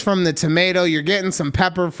sweetness from the tomato. You're getting some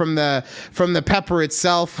pepper from the pepper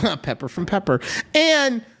itself. Pepper from pepper.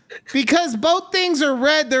 And because both things are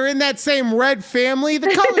red, they're in that same red family. The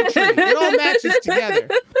color tree, it all matches together.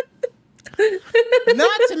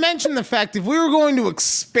 Not to mention the fact, if we were going to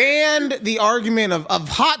expand the argument of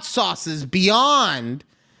hot sauces beyond,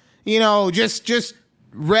 just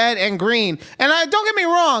red and green, and don't get me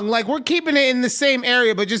wrong, like we're keeping it in the same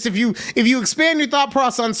area, but just if you expand your thought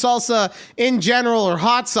process on salsa in general or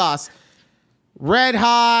hot sauce, red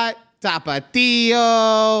hot,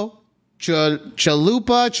 tapatio,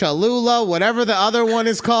 cholula, whatever the other one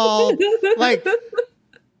is called, like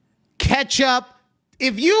ketchup.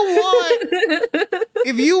 If you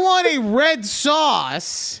want a red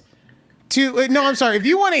sauce if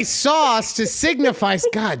you want a sauce to signify,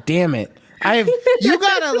 God damn it.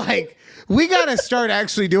 We gotta start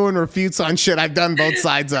actually doing refutes on shit I've done both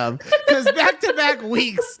sides of. Because back-to-back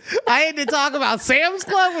weeks, I had to talk about Sam's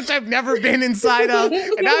Club, which I've never been inside of.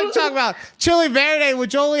 And now I'm talking about chili verde,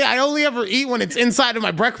 which I only ever eat when it's inside of my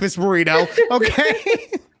breakfast burrito. Okay?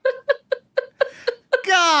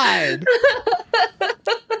 God.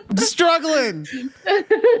 I'm struggling.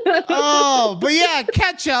 Oh, but yeah,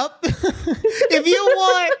 ketchup. If you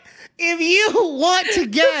want to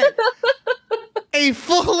get a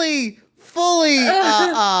fully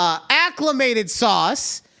acclimated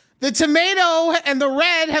sauce, the tomato and the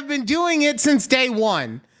red have been doing it since day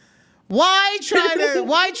one. Why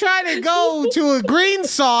try to go to a green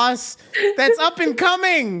sauce that's up and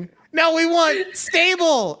coming? No, we want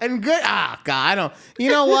stable and good. God, I don't. You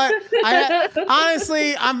know what?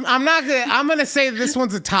 Honestly, I'm gonna say this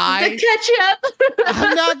one's a tie. The ketchup.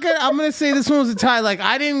 I'm gonna say this one was a tie. Like,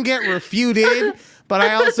 I didn't get refuted, but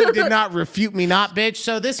I also did not refute me not, bitch.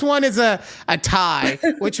 So this one is a tie,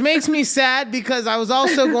 which makes me sad because I was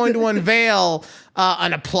also going to unveil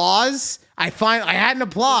an applause. I had an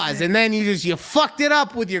applause, and then you fucked it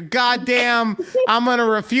up with your goddamn, I'm gonna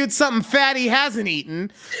refute something Fatty hasn't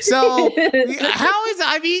eaten. So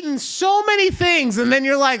I've eaten so many things, and then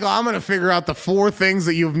you're like, oh, I'm gonna figure out the 4 things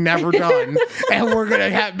that you've never done, and we're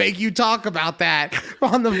gonna make you talk about that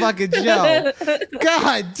on the fucking show.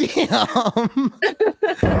 God damn.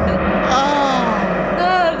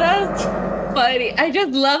 Oh, that's funny. I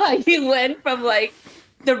just love how you went from like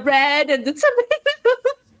the red and the tomato.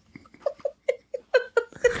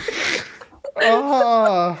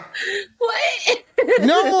 Oh. What?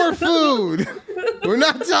 No more food. We're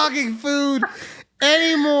not talking food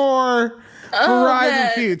anymore for Ride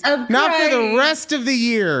Refutes. Not for the rest of the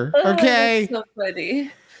year. Okay. That's so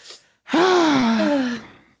funny.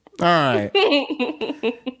 All right.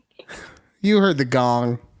 You heard the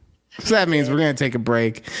gong. So that means we're going to take a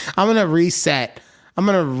break. I'm going to reset. I'm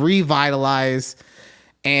going to revitalize.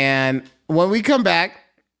 And when we come back,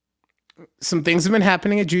 some things have been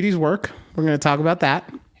happening at Judy's work. We're going to talk about that.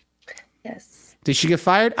 Yes. Did she get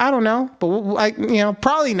fired? I don't know, but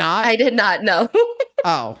probably not. I did not know.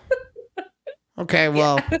 Oh. Okay,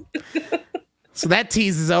 well. Yeah. So that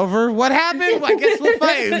tease is over. What happened? Well, I guess we'll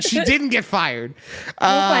find out. She didn't get fired. We'll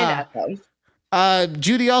find out though.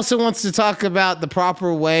 Judy also wants to talk about the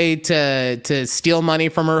proper way to steal money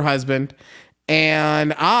from her husband.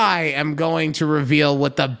 And I am going to reveal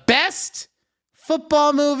what the best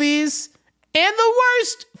football movies and the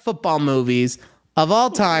worst football movies of all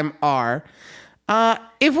time are.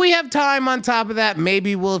 If we have time on top of that,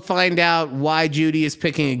 maybe we'll find out why Judy is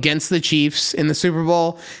picking against the Chiefs in the Super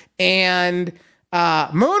Bowl. And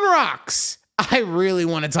Moon Rocks. I really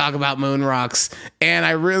want to talk about Moon Rocks, and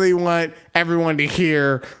I really want everyone to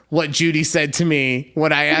hear what Judy said to me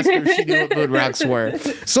when I asked her if she knew what Moon Rocks were.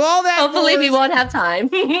 So all that. Hopefully we won't have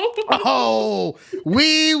time. Oh,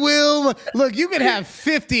 we will. Look, you could have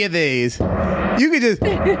 50 of these. You could just.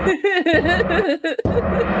 And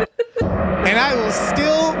I will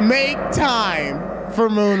still make time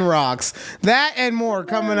for Moon Rocks. That and more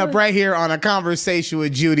coming up right here on A Conversation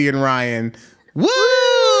with Judy and Ryan. Woo!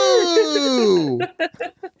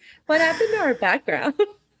 What happened to our background?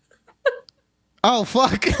 Oh,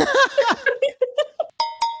 fuck.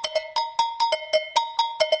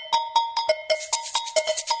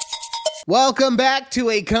 Welcome back to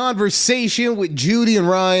A Conversation with Judy and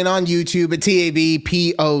Ryan on YouTube at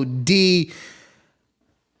TABPOD.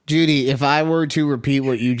 Judy, if I were to repeat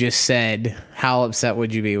what you just said, how upset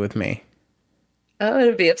would you be with me? I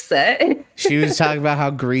would be upset. She was talking about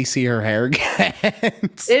how greasy her hair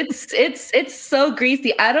gets. It's so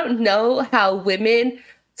greasy. I don't know how women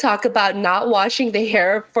talk about not washing the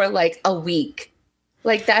hair for like a week.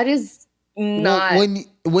 Like that is not. Well,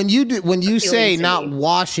 when you say not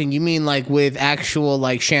washing, you mean like with actual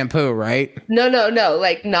like shampoo, right? No.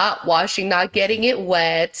 Like not washing, not getting it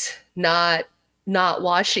wet, not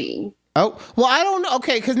washing. Oh, well, I don't know.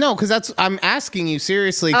 Okay, because that's I'm asking you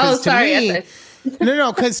seriously. Oh, sorry.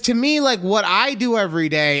 No, because to me, like what I do every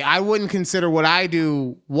day, I wouldn't consider what I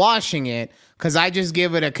do washing it because I just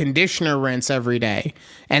give it a conditioner rinse every day.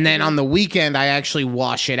 And then on the weekend, I actually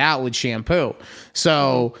wash it out with shampoo.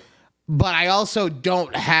 So, but I also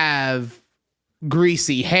don't have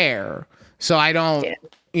greasy hair. So I don't,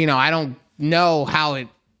 I don't know how it,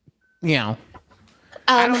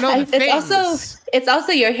 I don't know the things. It's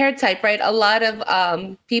also your hair type, right? A lot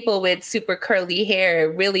of people with super curly hair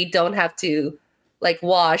really don't have to like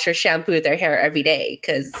wash or shampoo their hair every day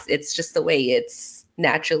because it's just the way it's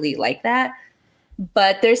naturally like that.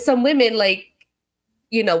 But there's some women like,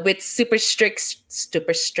 with super strict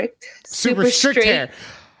hair.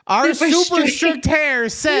 Our super strict hair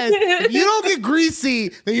says if you don't get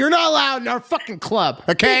greasy, then you're not allowed in our fucking club,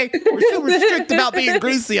 okay? We're super strict about being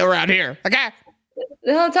greasy around here, okay?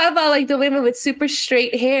 No, I'm talking about like the women with super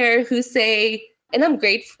straight hair who say, and I'm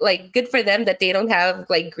great, like good for them that they don't have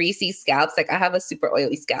like greasy scalps. Like I have a super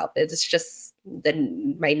oily scalp. It's just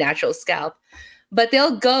my natural scalp. But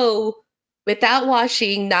they'll go without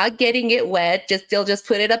washing, not getting it wet. They'll just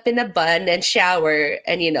put it up in a bun and shower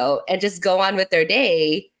and, and just go on with their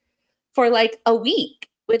day for like a week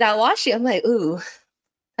without washing. I'm like, ooh,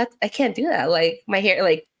 I can't do that. Like my hair,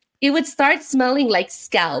 like it would start smelling like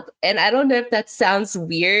scalp. And I don't know if that sounds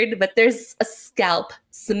weird, but there's a scalp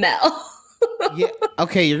smell. Yeah.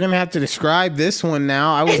 Okay, you're gonna have to describe this one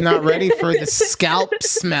now. I was not ready for the scalp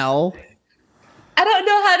smell. I don't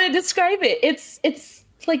know how to describe it. It's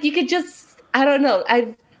like you could just, I don't know.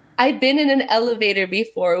 I've been in an elevator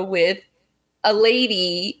before with a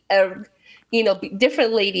lady,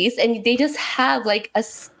 different ladies, and they just have like a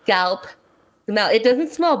scalp smell. It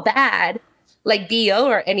doesn't smell bad, like BO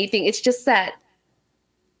or anything. It's just that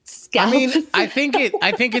scalp. I mean, I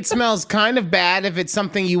think it smells kind of bad if it's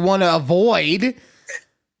something you want to avoid.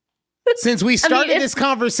 Since we started this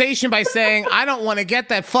conversation by saying, I don't want to get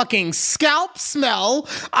that fucking scalp smell,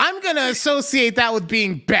 I'm going to associate that with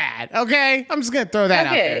being bad, okay? I'm just going to throw that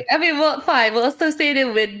out there. I mean, well, fine. We'll associate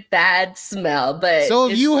it with bad smell, but... So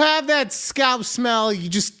if you have that scalp smell, you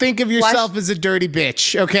just think of yourself as a dirty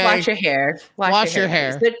bitch, okay? Wash your hair. Wash your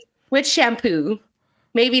hair. With shampoo.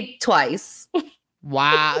 Maybe twice.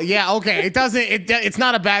 Wow. Yeah, okay. It's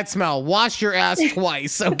not a bad smell. Wash your ass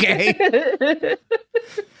twice, okay?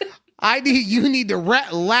 You need to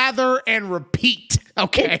lather and repeat,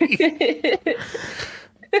 okay?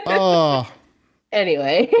 Oh.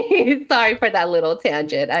 Anyway, sorry for that little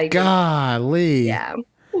tangent. Golly. Yeah.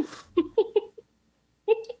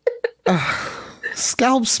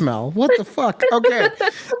 Scalp smell. What the fuck? Okay.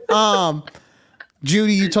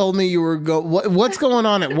 Judy, you told me you were what's going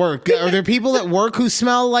on at work? Are there people at work who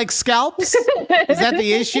smell like scalps? Is that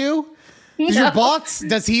the issue? Does your boss,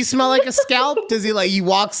 does he smell like a scalp? Does he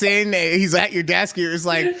walks in, he's at your desk, you're just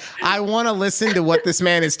like, I want to listen to what this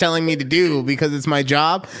man is telling me to do because it's my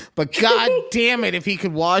job, but god damn it if he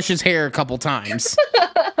could wash his hair a couple times.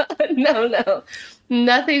 No,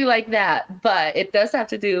 nothing like that, but it does have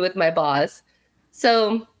to do with my boss.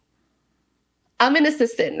 So I'm an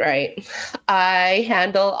assistant, right? I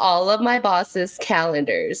handle all of my boss's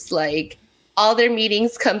calendars, like all their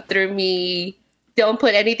meetings come through me. Don't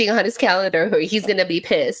put anything on his calendar or he's going to be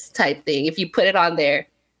pissed type thing if you put it on there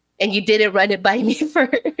and you didn't run it by me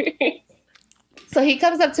first. So he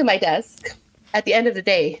comes up to my desk at the end of the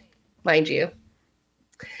day, mind you.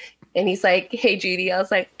 And he's like, hey, Judy. I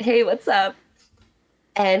was like, hey, what's up?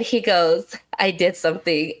 And he goes, I did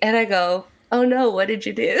something. And I go, oh no, what did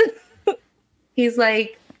you do? He's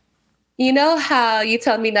like, you know how you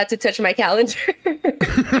tell me not to touch my calendar?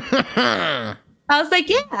 I was like,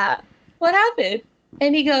 yeah. What happened?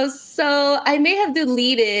 And he goes, so I may have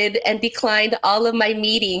deleted and declined all of my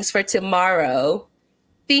meetings for tomorrow,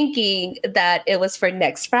 thinking that it was for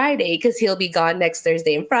next Friday because he'll be gone next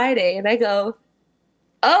Thursday and Friday. And I go,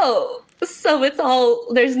 oh, so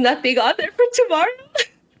there's nothing on there for tomorrow?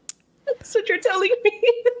 That's what you're telling me?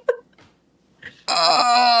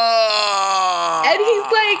 And he's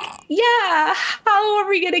like, yeah, how are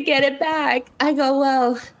we going to get it back? I go,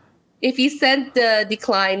 well, if you sent the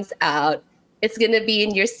declines out, it's going to be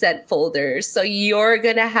in your sent folder. So you're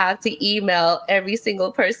going to have to email every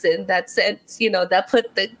single person that sent, that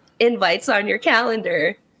put the invites on your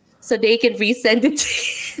calendar so they can resend it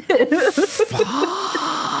to you.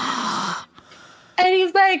 And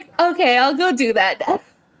he's like, okay, I'll go do that.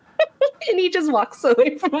 And he just walks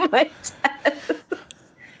away from my desk.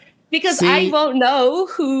 Because I won't know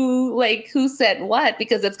who sent what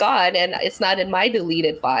because it's gone and it's not in my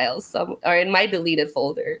deleted files or in my deleted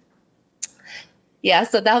folder. Yeah,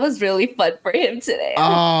 so that was really fun for him today.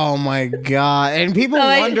 Oh my god! And people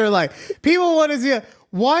wonder, people want to see,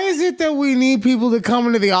 why is it that we need people to come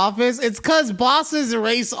into the office? It's because bosses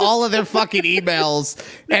erase all of their fucking emails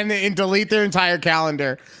and delete their entire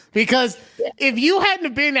calendar. Because if you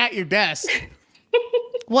hadn't been at your desk,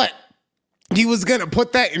 what? He was going to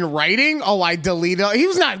put that in writing? Oh, I deleted it. He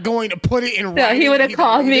was not going to put it in writing. No, he would have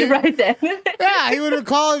called me right then. Yeah, he would have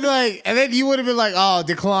called me and then you would have been like, oh,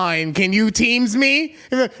 decline. Can you Teams me?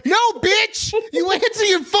 Like, no, bitch. You answer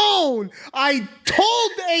your phone. I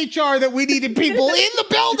told the HR that we needed people in the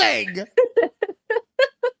building.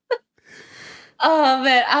 Oh,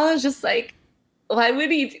 man. I was just like, why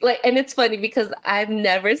would he and it's funny because I've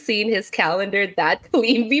never seen his calendar that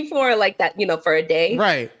clean before like that, for a day.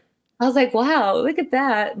 Right. I was like, wow, look at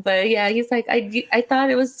that. But yeah, he's like, I thought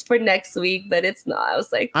it was for next week, but it's not. I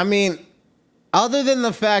was like, I mean, other than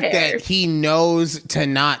the fact that he knows to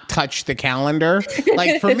not touch the calendar,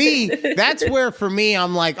 for me, that's where for me,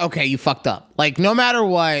 I'm like, okay, you fucked up. No matter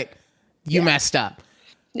what, you messed up.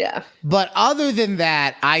 Yeah. But other than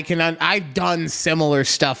that, I've done similar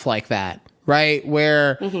stuff like that, right?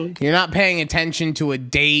 Where you're not paying attention to a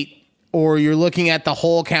date, or you're looking at the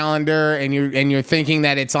whole calendar and you're thinking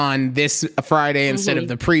that it's on this Friday instead of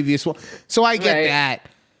the previous one. So I get that,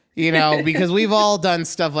 because we've all done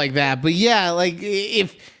stuff like that. But yeah,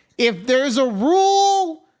 if if there's a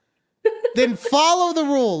rule, then follow the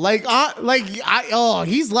rule.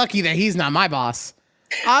 He's lucky that he's not my boss.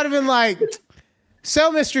 I'd have been like,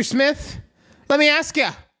 so Mr. Smith, let me ask you,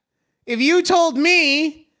 if you told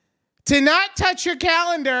me to not touch your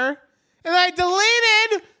calendar and I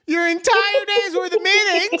deleted your entire day's worth of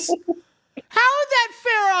meetings, how would that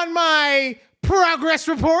fare on my progress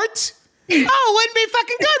report? Oh, it wouldn't be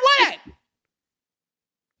fucking good, would it?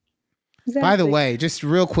 Exactly. By the way, just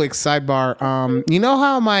real quick sidebar. You know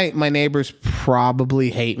how my neighbors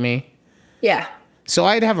probably hate me? Yeah. So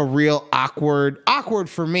I'd have a real awkward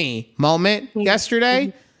for me moment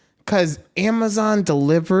yesterday because Amazon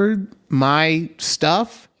delivered my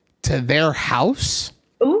stuff to their house.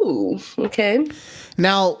 Ooh, okay.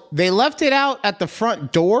 Now, they left it out at the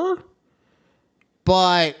front door,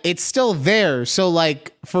 but it's still there. So,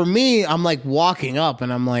 like, for me, I'm, like, walking up,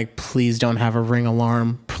 and I'm like, please don't have a Ring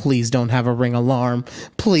alarm. Please don't have a Ring alarm.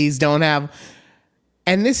 Please don't have...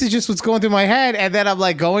 And this is just what's going through my head. And then I'm,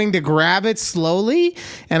 like, going to grab it slowly,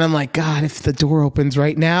 and I'm like, God, if the door opens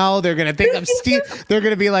right now, they're going to think I'm they're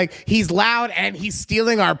going to be like, he's loud, and he's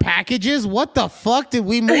stealing our packages? What the fuck did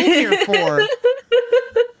we move here for?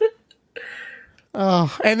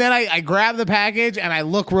 Oh, and then I grab the package and I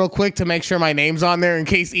look real quick to make sure my name's on there in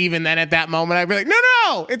case even then at that moment I'd be like,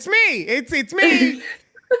 no, it's me. It's me. It's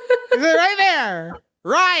right there.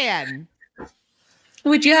 Ryan.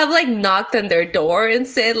 Would you have like knocked on their door and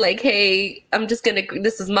said like, hey,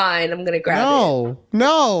 this is mine. I'm going to grab it.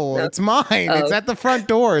 No, it's mine. Oh. It's at the front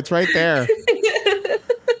door. It's right there.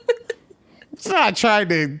 I'm not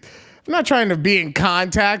trying to be in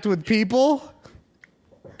contact with people.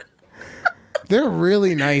 They're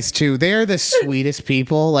really nice too. They're the sweetest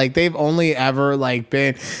people. Like they've only ever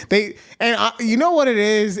been you know what it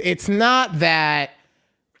is? It's not that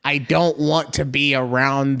I don't want to be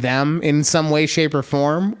around them in some way, shape, or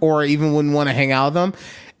form, or even wouldn't want to hang out with them.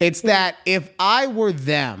 It's that if I were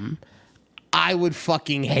them, I would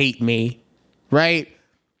fucking hate me, right?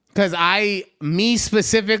 Because me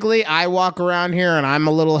specifically, I walk around here and I'm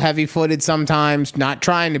a little heavy-footed sometimes, not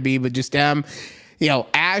trying to be, but just am.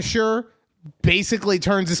 Asher basically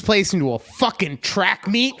turns this place into a fucking track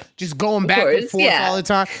meet, just going back and forth all the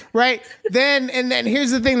time, right? Then here's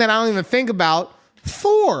the thing that I don't even think about.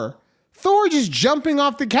 Thor just jumping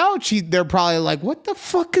off the couch. They're probably like, what the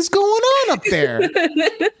fuck is going on up there?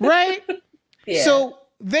 Right? Yeah. So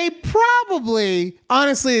they probably,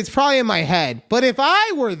 honestly, it's probably in my head. But if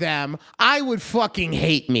I were them, I would fucking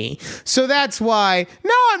hate me. So that's why,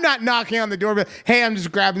 no, I'm not knocking on the door, but hey, I'm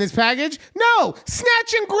just grabbing this package. No,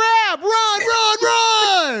 snatch and grab,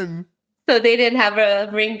 run. So they didn't have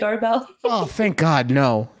a Ring doorbell? Oh, thank God,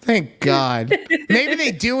 no. Thank God. Maybe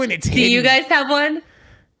they do and it's hidden. Do you guys have one?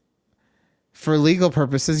 For legal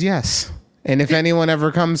purposes, yes. And if anyone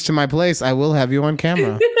ever comes to my place, I will have you on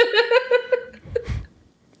camera.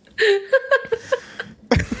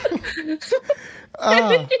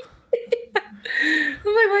 Why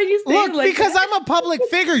you say look, because I'm a public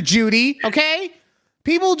figure, Judy, okay?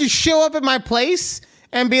 People just show up at my place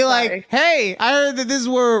and be like, hey, I heard that this is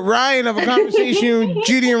where Ryan of A Conversation with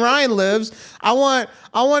Judy and Ryan lives. I want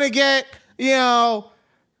to get, I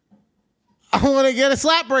want to get a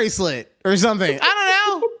slap bracelet or something.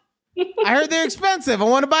 I don't know. I heard they're expensive. I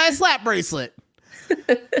want to buy a slap bracelet.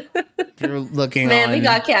 If you're looking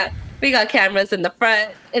we got cameras in the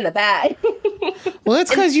front, in the back. Well, that's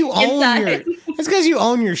because you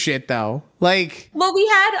own your shit though. Well, we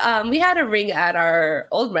had a Ring at our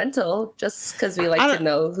old rental just because we like to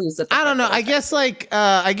know who's at the I don't know. I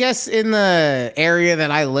guess in the area that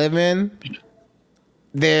I live in,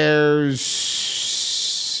 there's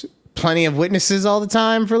plenty of witnesses all the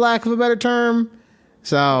time, for lack of a better term.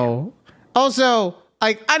 So also,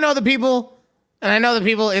 I know the people, and I know the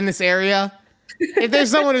people in this area. If there's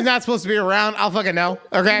someone who's not supposed to be around, I'll fucking know.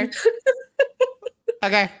 Okay.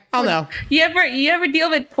 Okay, I'll know. You ever deal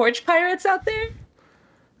with porch pirates out there?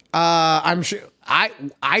 I'm sure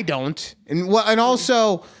I don't. And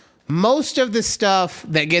also most of the stuff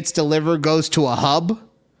that gets delivered goes to a hub.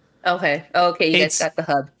 Okay, you guys got the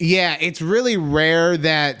hub. Yeah, it's really rare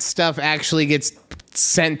that stuff actually gets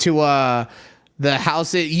sent to the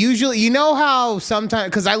house. It usually, you know how sometimes,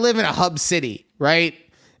 because I live in a hub city, right?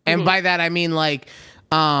 And by that I mean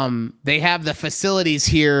they have the facilities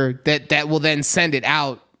here that will then send it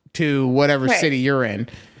out to whatever city you're in.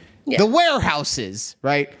 Yeah. The warehouses,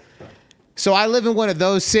 right? So I live in one of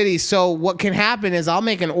those cities. So what can happen is I'll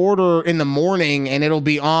make an order in the morning and it'll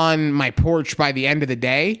be on my porch by the end of the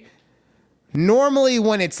day. Normally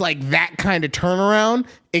when it's like that kind of turnaround,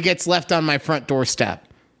 it gets left on my front doorstep.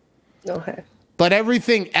 Okay. but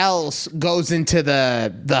everything else goes into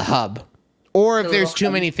the hub. Or if there's too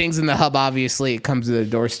many things in the hub, obviously it comes to the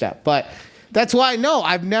doorstep. But that's why, no,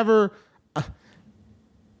 I've never...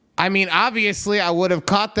 I mean, obviously, I would have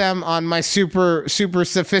caught them on my super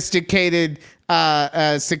sophisticated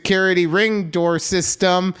security ring door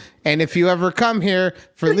system. And if you ever come here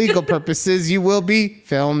for legal purposes, you will be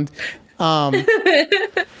filmed.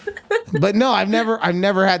 But no, I've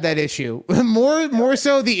never had that issue. More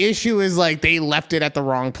so, the issue is like they left it at the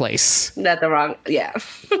wrong place. Not the wrong, yeah.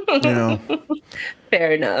 Yeah.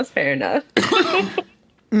 Fair enough.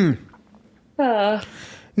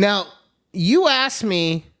 Now, you asked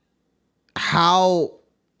me how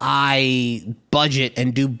I budget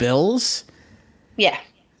and do bills. Yeah.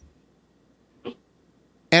 And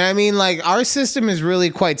I mean, like, our system is really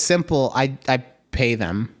quite simple. I pay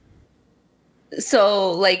them.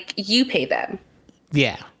 So, like, you pay them?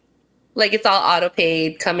 Yeah. Like, it's all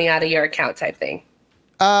auto-paid coming out of your account type thing?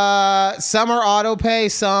 Some are auto pay,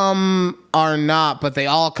 some are not, but they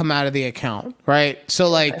all come out of the account, right? So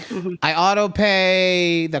like I auto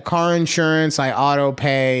pay the car insurance, I auto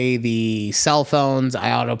pay the cell phones,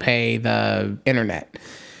 I auto pay the internet.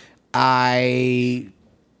 And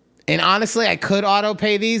honestly, I could auto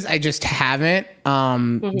pay these. I just haven't.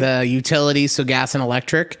 The utilities, so gas and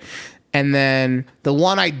electric. And then the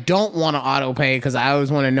one I don't want to auto pay because I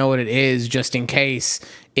always want to know what it is just in case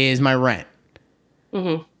is my rent.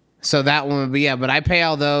 So that one would be, yeah, but I pay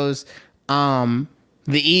all those. The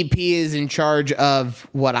EP is in charge of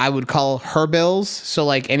what I would call her bills. So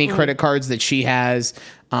like any credit cards that she has,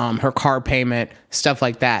 her car payment, stuff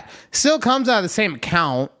like that. Still comes out of the same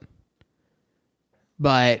account,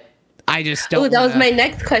 but I just don't. Oh, that was my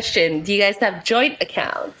next question. Do you guys have joint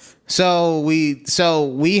accounts? So we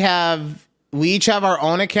each have our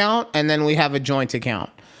own account and then we have a joint account.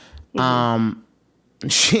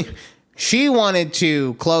 She wanted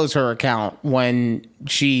to close her account when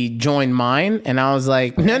she joined mine, and I was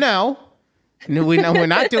like, no, we're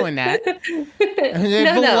not doing that.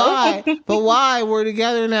 Why? But why? We're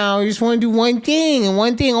together now. We just want to do one thing and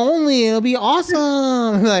one thing only. It'll be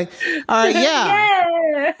awesome. Like, all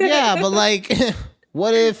right, yeah, but like,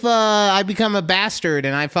 what if I become a bastard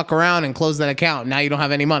and I fuck around and close that account? Now you don't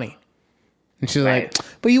have any money. And she's like,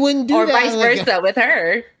 but you wouldn't do that. Or vice versa with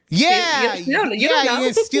her. Yeah, you don't know. You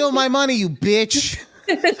can steal my money, you bitch.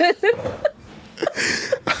 But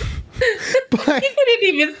you couldn't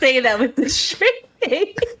even say that with the straight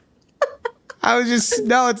face. it's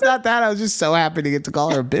not that. I was just so happy to get to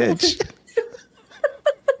call her a bitch.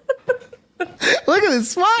 Look at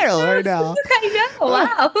this smile right now. I know.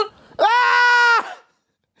 Wow.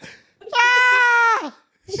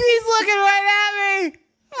 She's looking right at me.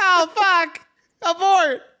 Oh, fuck.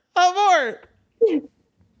 Abort.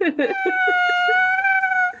 I'm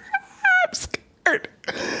scared.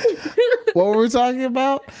 What were we talking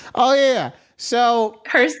about? Oh yeah. So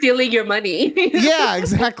her stealing your money. Yeah,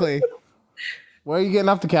 exactly. Why are you getting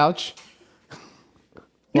off the couch?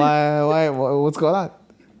 Why? What's going on?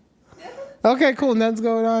 Okay, cool. Nothing's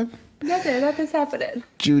going on. Nothing's happening.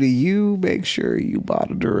 Judy, you make sure you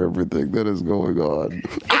monitor everything that is going on.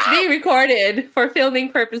 It's being recorded for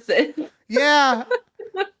filming purposes. Yeah.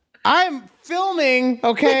 I'm filming,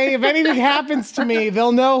 okay? If anything happens to me,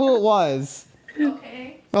 they'll know who it was.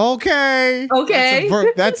 Okay.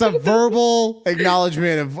 That's a verbal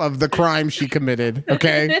acknowledgement of the crime she committed,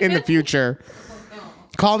 okay? In the future.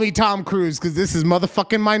 Call me Tom Cruise, because this is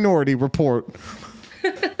motherfucking Minority Report.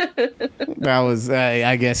 That was,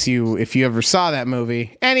 I guess if you ever saw that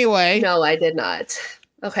movie. Anyway. No, I did not.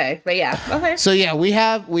 Okay, but yeah. Okay. So yeah, we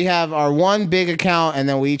have our one big account, and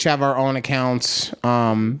then we each have our own accounts.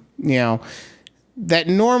 That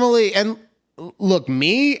normally, and look,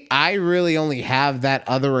 I really only have that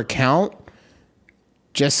other account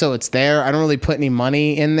just so it's there. I don't really put any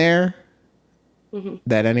money in there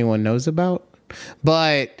that anyone knows about,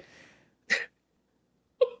 but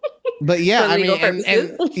yeah, I mean,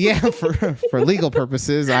 and yeah, for legal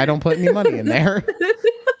purposes, I don't put any money in there.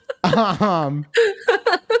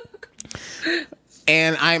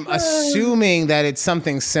 And I'm assuming that it's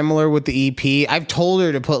something similar with the EP. I've told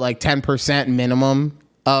her to put like 10% minimum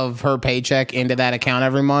of her paycheck into that account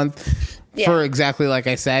every month for exactly like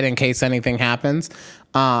I said, in case anything happens.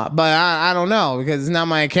 But I don't know because it's not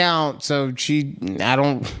my account. So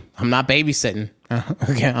I'm not babysitting.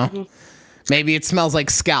 Okay. Maybe it smells like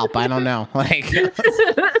scalp. I don't know. Like,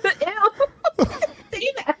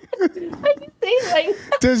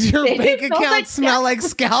 does your bank account smell like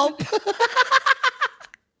scalp?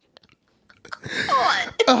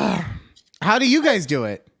 How do you guys do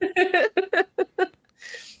it?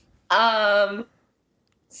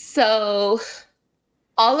 So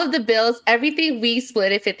all of the bills, everything we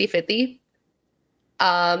split it 50-50.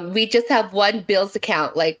 We just have one bills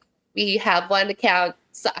account. Like we have one account.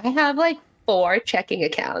 So I have like 4 checking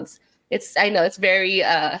accounts. I know it's very,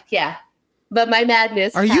 yeah. But my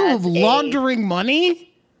madness. Are you laundering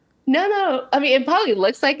money? No. I mean, it probably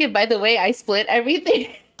looks like it by the way I split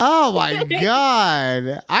everything. Oh my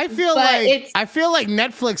God. I feel like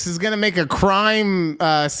Netflix is going to make a crime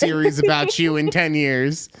series about you in 10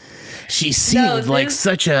 years. She seemed like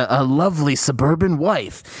such a lovely suburban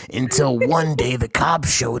wife until one day the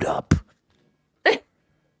cops showed up.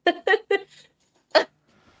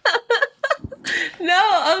 No,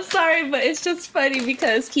 I'm sorry, but it's just funny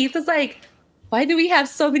because Keith is like, why do we have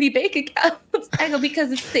so many bank accounts? I go,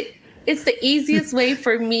 because it's the easiest way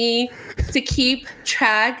for me to keep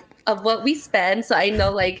track of what we spend. So I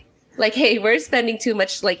know like, hey, we're spending too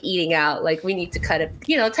much like eating out. Like we need to cut it,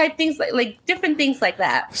 type things like different things like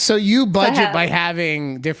that. So you budget by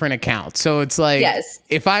having different accounts. So it's like, yes.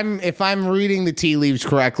 if I'm reading the tea leaves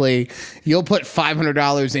correctly, you'll put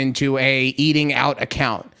 $500 into a eating out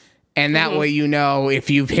account. And that way, if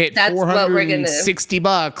you've hit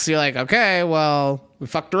 $460, you're like, okay, well, we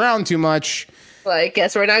fucked around too much. Well, I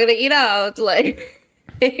guess we're not going to eat out. Like,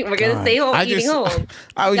 we're going to stay home, eating home.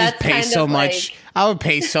 I would just pay so much. I would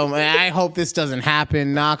pay so much. I hope this doesn't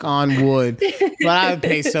happen, knock on wood. But I would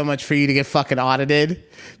pay so much for you to get fucking audited.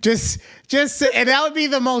 And that would be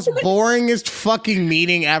the most boringest fucking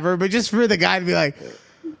meeting ever. But just for the guy to be like,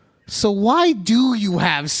 so why do you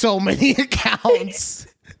have so many accounts?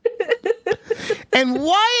 And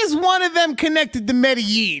why is one of them connected to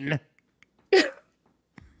Medellin?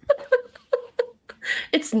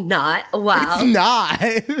 It's not. Wow. It's not.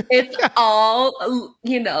 It's all,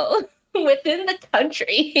 within the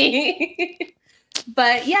country.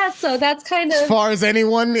 But yeah, so that's kind of... As far as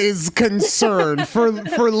anyone is concerned, for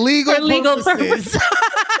legal purposes.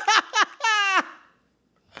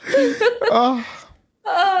 Oh,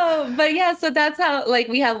 but yeah, so that's how, like,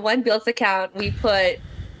 we have one bills account. We put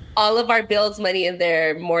all of our bills money in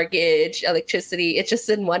there, mortgage, electricity. It's just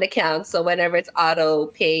in one account. So whenever it's auto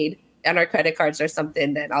paid on our credit cards or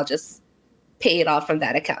something, then I'll just pay it off from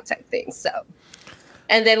that account type thing. So,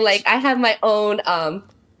 and then like I have my own,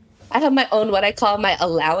 what I call my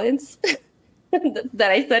allowance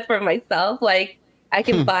that I set for myself. Like I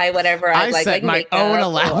can buy whatever I like. Set my own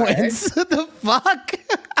allowance. What the fuck?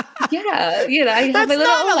 Yeah, I have my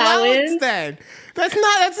little allowance. Then.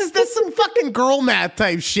 That's some fucking girl math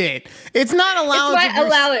type shit. It's not allowance. It's my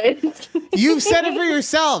allowance. You've said it for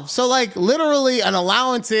yourself. So like literally an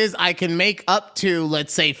allowance is I can make up to,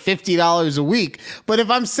 let's say, $50 a week. But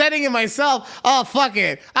if I'm setting it myself, oh, fuck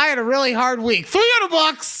it. I had a really hard week.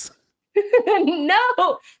 $300.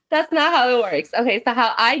 No, that's not how it works. Okay, so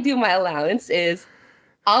how I do my allowance is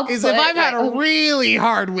if I've had a really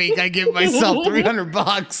hard week, I give myself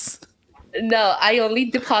 $300. No, I only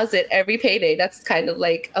deposit every payday. That's kind of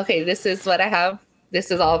like, okay, this is what I have. This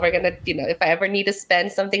is all we're going to, if I ever need to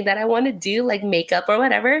spend something that I want to do, like makeup or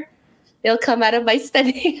whatever, it'll come out of my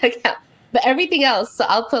spending account. But everything else, so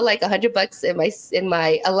I'll put like $100 in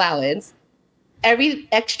my allowance. Every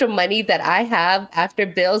extra money that I have after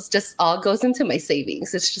bills just all goes into my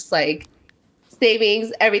savings. It's just like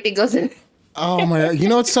savings, everything goes in. Oh my God. You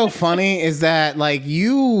know what's so funny is that like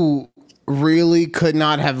you really could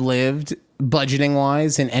not have lived budgeting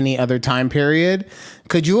wise in any other time period.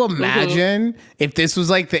 Could you imagine if this was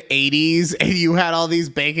like the 80s and you had all these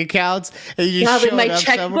bank accounts and you just showed my up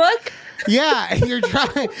checkbook? Yeah, you're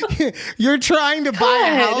trying to buy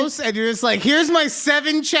a house and you're just like, here's my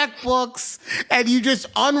 7 checkbooks, and you just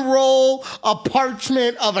unroll a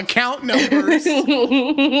parchment of account numbers.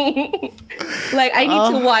 Like I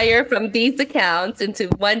need to wire from these accounts into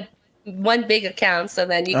one big account, so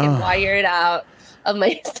then you can wire it out of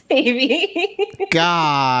my savings.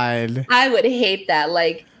 God, I would hate that.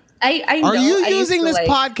 Like I are you using this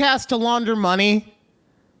podcast to launder money?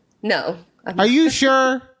 No. Are you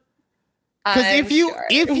sure? Because if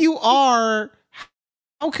you are,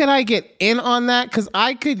 how can I get in on that? Because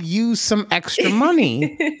I could use some extra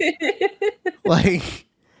money. Like,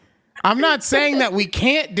 I'm not saying that we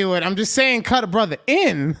can't do it. I'm just saying cut a brother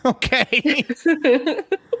in, okay?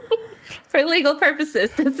 For legal purposes,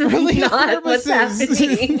 this is not what's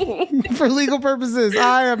happening. For legal purposes,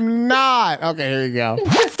 I am not. Okay, here you go.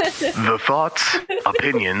 The thoughts,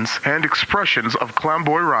 opinions, and expressions of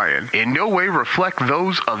Clownboy Ryan in no way reflect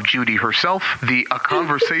those of Judy herself, the A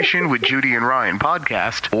Conversation with Judy and Ryan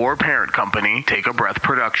podcast, or parent company Take a Breath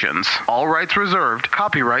Productions. All rights reserved.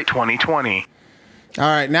 Copyright 2020. All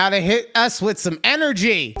right, now to hit us with some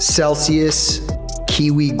energy. Celsius,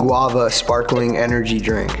 kiwi guava sparkling energy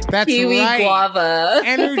drink. That's kiwi right. Guava.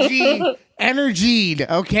 Energied.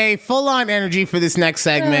 Okay, full on energy for this next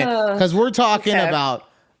segment because we're talking about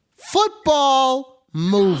football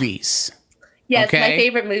movies. Yes, okay? My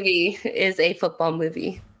favorite movie is a football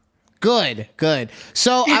movie. Good.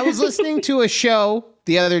 So I was listening to a show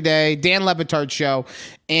the other day, Dan Le Batard's show,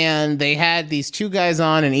 and they had these two guys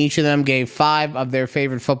on, and each of them gave 5 of their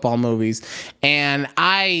favorite football movies. And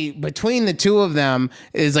between the two of them,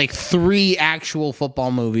 is like 3 actual football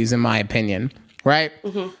movies, in my opinion, right?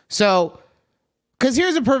 Mm-hmm. So, because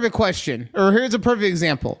here's a perfect question, or here's a perfect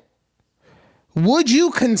example. Would you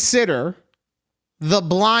consider The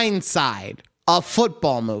Blind Side a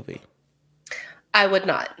football movie? I would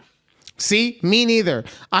not. See, me neither.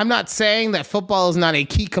 I'm not saying that football is not a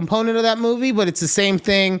key component of that movie, but it's the same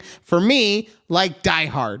thing for me like Die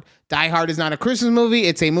Hard. Die Hard is not a Christmas movie.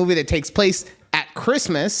 It's a movie that takes place at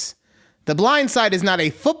Christmas. The Blind Side is not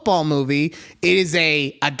a football movie. It is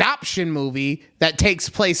a adoption movie that takes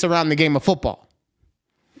place around the game of football.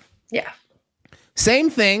 Yeah.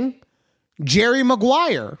 Same thing, Jerry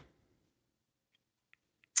Maguire.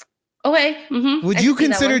 Okay. Mm-hmm. Would you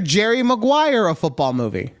consider Jerry Maguire a football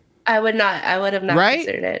movie? I would not. I would have not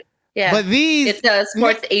considered it. Yeah. But it's a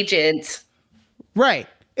sports agent. Right.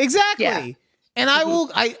 Exactly. Yeah. And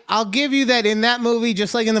I'll give you that in that movie,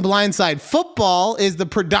 just like in The Blind Side, football is the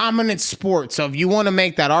predominant sport. So if you want to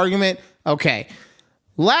make that argument, okay.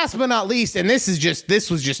 Last but not least, and this was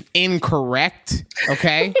just incorrect,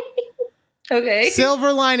 okay? Okay.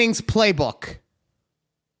 Silver Linings Playbook.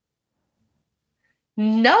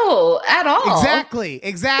 No, at all. Exactly.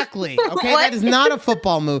 Okay, that is not a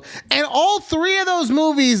football movie. And all 3 of those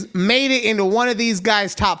movies made it into one of these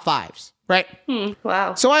guys' top 5s, right?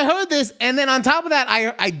 Wow. So I heard this, and then on top of that,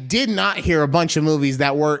 I did not hear a bunch of movies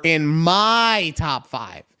that were in my top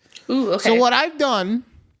 5. Ooh, okay. So what I've done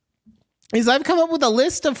is I've come up with a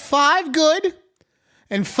list of 5 good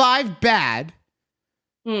and 5 bad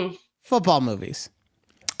football movies.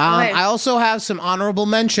 Okay. I also have some honorable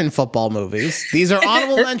mention football movies. These are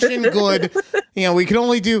honorable mention good. We can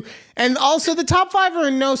only do, and also the top 5 are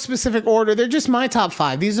in no specific order. They're just my top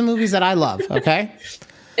 5. These are movies that I love. Okay.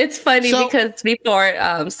 It's funny because before,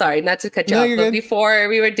 sorry, not to cut you off, but before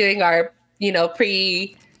we were doing our,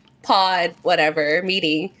 pre-pod whatever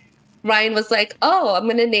meeting, Ryan was like, "Oh, I'm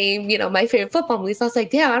gonna name, my favorite football movies." I was like,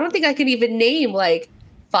 "Damn, I don't think I can even name like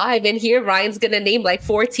 5." And here Ryan's gonna name like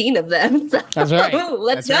 14 of them. So, that's right.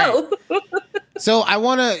 Let's go. Right.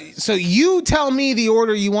 So you tell me the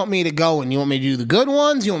order you want me to go in. You want me to do the good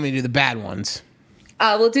ones? You want me to do the bad ones?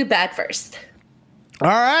 We'll do bad first. All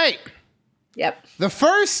right. Yep. The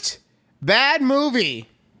first bad movie,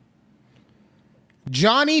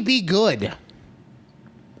 Johnny Be Good.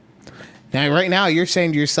 Now, right now, you're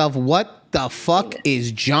saying to yourself, what the fuck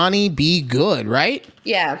is Johnny Be Good, right?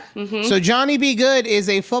 Yeah. Mm-hmm. So Johnny Be Good is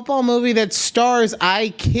a football movie that stars,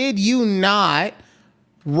 I kid you not,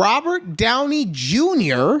 Robert Downey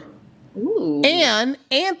Jr. Ooh. and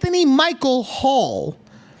Anthony Michael Hall.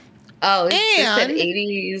 Oh, and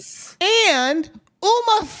 80s. And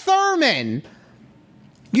Uma Thurman.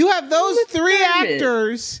 You have those 3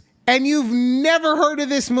 actors, and you've never heard of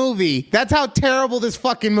this movie. That's how terrible this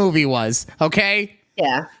fucking movie was, okay?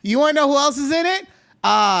 Yeah. You want to know who else is in it?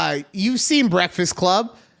 You've seen Breakfast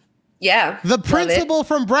Club. Yeah. The principal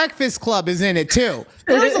from Breakfast Club is in it, too.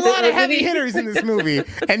 There's a lot of heavy hitters in this movie.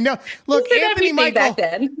 And no, look, Anthony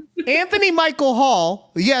Michael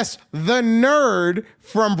Hall, yes, the nerd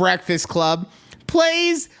from Breakfast Club,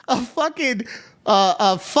 plays a fucking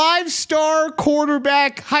a 5-star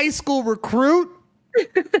quarterback high school recruit.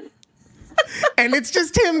 And it's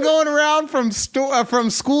just him going around from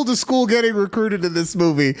school to school getting recruited to this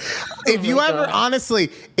movie. If you ever, honestly,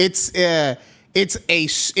 it's a,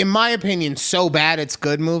 in my opinion, so bad it's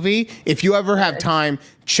good movie. If you ever have time,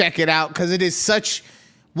 check it out, because it is such,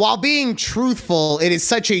 while being truthful, it is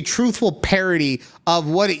such a truthful parody of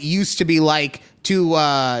what it used to be like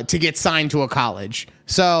to get signed to a college.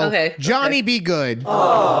 So Johnny Be Good.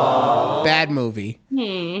 Aww. Bad movie.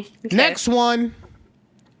 Okay. Next one.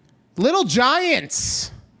 Little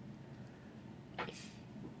Giants.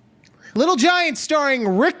 Little Giants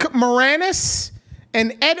starring Rick Moranis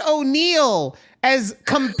and Ed O'Neill as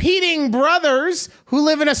competing brothers who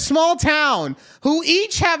live in a small town, who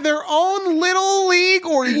each have their own little league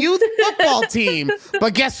or youth football team.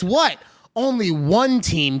 But guess what? Only one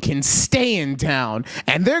team can stay in town,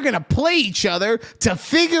 and they're going to play each other to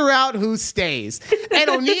figure out who stays. Ed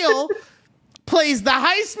O'Neill plays the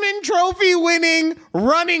Heisman Trophy winning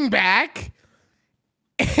running back.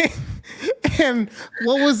 And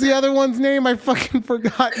what was the other one's name? I fucking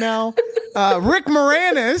forgot now. Rick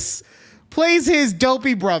Moranis plays his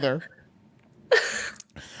dopey brother.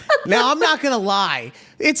 Now, I'm not going to lie.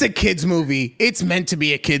 It's a kid's movie. It's meant to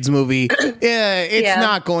be a kid's movie. It's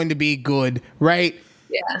not going to be good, right?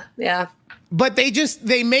 Yeah. But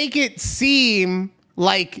they make it seem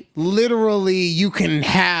like literally you can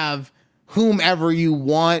have whomever you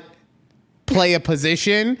want play a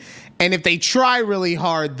position. And if they try really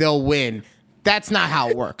hard, they'll win. That's not how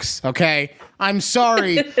it works, okay? I'm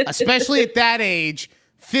sorry. Especially at that age,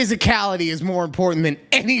 physicality is more important than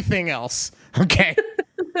anything else, okay?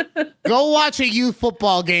 Go watch a youth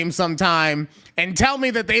football game sometime and tell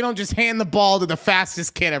me that they don't just hand the ball to the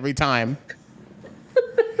fastest kid every time.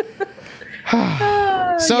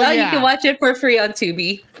 So yeah, you can watch it for free on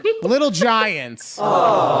Tubi. Little Giants.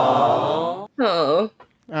 Oh. All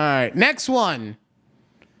right, next one.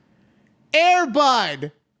 Air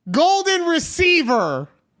Bud, Golden Receiver.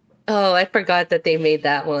 Oh, I forgot that they made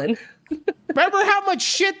that one. Remember how much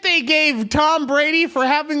shit they gave Tom Brady for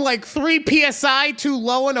having like 3 PSI too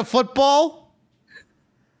low in a football?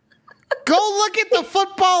 Go look at the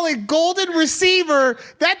football in Golden Receiver.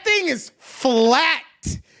 That thing is flat.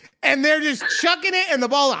 And they're just chucking it and the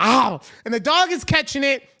ball, and the dog is catching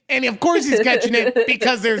it. And of course he's catching it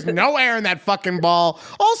because there's no air in that fucking ball.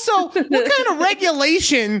 Also, what kind of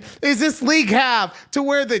regulation does this league have to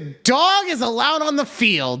where the dog is allowed on the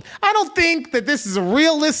field? I don't think that this is a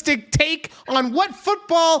realistic take on what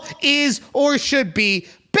football is or should be.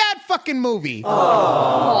 Bad fucking movie.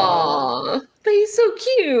 Aww, but he's so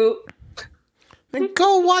cute. Then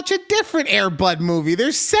go watch a different Air Bud movie.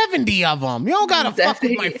 There's 70 of them. You don't gotta fuck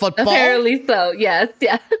with my football. Apparently so, yes,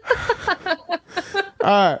 yeah.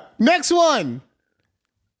 All right, next one.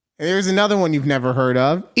 There's another one you've never heard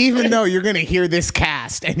of, even though you're going to hear this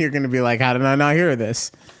cast and you're going to be like, how did I not hear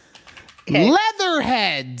this? Okay.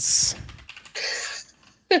 Leatherheads.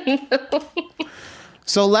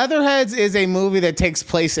 So Leatherheads is a movie that takes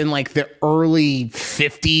place in like the early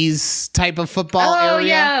 50s type of football area. Oh,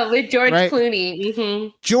 yeah, with George Clooney. Mm-hmm.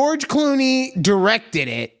 George Clooney directed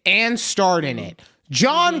it and starred in it.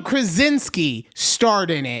 John Krasinski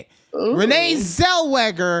starred in it. Ooh. Renee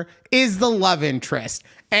Zellweger is the love interest.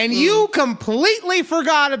 And you completely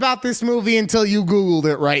forgot about this movie until you Googled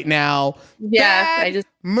it right now. Yeah,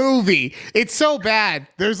 movie. It's so bad.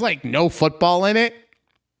 There's like no football in it.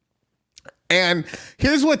 And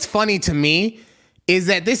here's what's funny to me is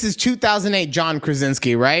that this is 2008 John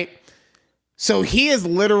Krasinski, right? So he is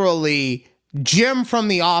literally Jim from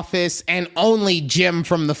The Office and only Jim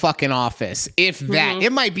from the fucking Office. If that. Mm-hmm.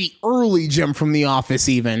 It might be early Jim from The Office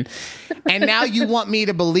even. And now you want me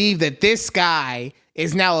to believe that this guy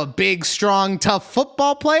is now a big, strong, tough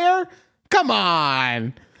football player? Come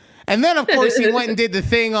on. And then, of course, he went and did the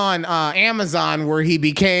thing on Amazon where he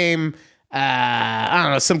became... I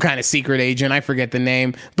don't know, some kind of secret agent. I forget the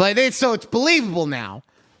name. But it's believable now.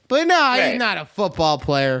 But no, he's not a football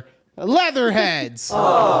player. Leatherheads. Aww.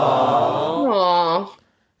 All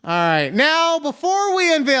right. Now, before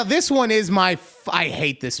we unveil, this one is I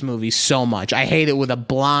hate this movie so much. I hate it with a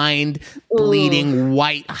blind, bleeding,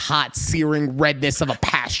 white, hot, searing redness of a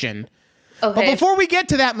passion. Okay. But before we get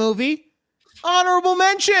to that movie, honorable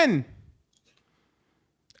mention.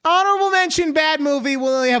 Honorable mention, bad movie.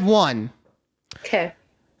 We'll only have one. Okay.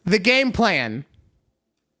 The Game Plan,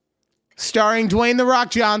 starring Dwayne "The Rock"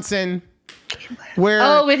 Johnson,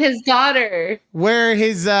 with his daughter, where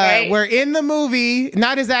in the movie,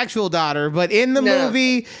 not his actual daughter, but in the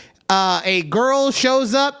movie, a girl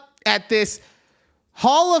shows up at this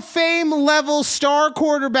Hall of Fame level star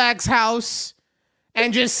quarterback's house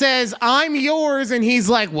and just says, "I'm yours," and he's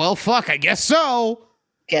like, "Well, fuck, I guess so."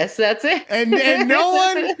 Guess that's it. And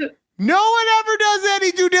no one ever does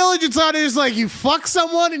any due diligence on it. It's like, you fuck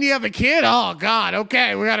someone and you have a kid? Oh, God.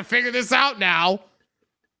 Okay, we got to figure this out now.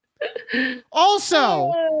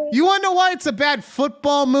 Also, you want to know why it's a bad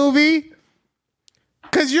football movie?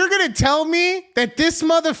 Because you're going to tell me that this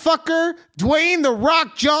motherfucker, Dwayne "The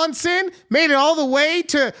Rock" Johnson, made it all the way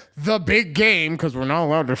to the big game, because we're not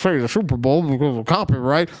allowed to say the Super Bowl because of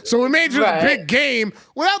copyright. So he made it to the big game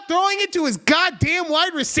without throwing it to his goddamn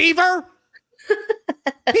wide receiver?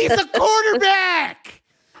 He's a quarterback.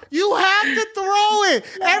 You have to throw it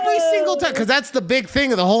every single time, because that's the big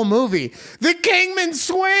thing of the whole movie. The Kingman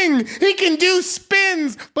swing. He can do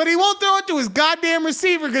spins, but he won't throw it to his goddamn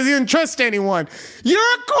receiver because he doesn't trust anyone. You're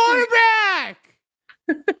a quarterback.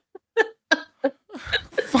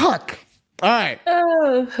 Fuck. All right.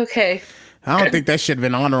 Oh, okay. I don't think that should have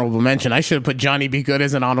been honorable mention. I should have put Johnny Be Good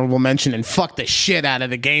as an honorable mention and fucked the shit out of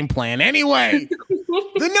The Game Plan. Anyway,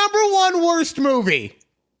 the number one worst movie.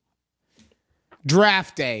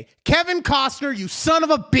 Draft Day. Kevin Costner, you son of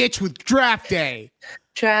a bitch with Draft Day.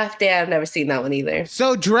 Draft Day, I've never seen that one either.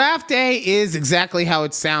 So Draft Day is exactly how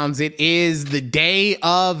it sounds. It is the day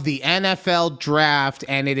of the NFL draft,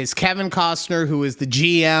 and it is Kevin Costner, who is the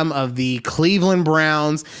GM of the Cleveland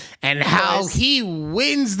Browns, and how he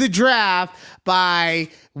wins the draft by,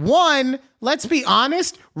 one, let's be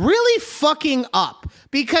honest, really fucking up,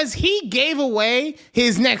 because he gave away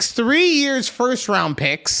his next 3 years' first-round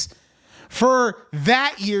picks for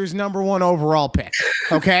that year's number 1 overall pick,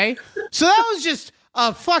 okay? So that was just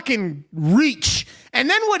a fucking reach. And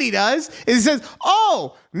then what he does is he says,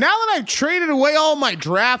 oh, now that I've traded away all my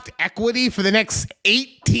draft equity for the next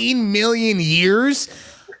 18 million years,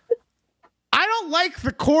 I don't like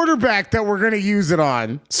the quarterback that we're going to use it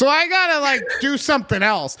on. So I got to like do something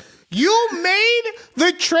else. You made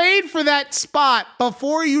the trade for that spot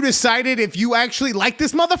before you decided if you actually like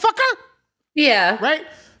this motherfucker? Yeah. Right?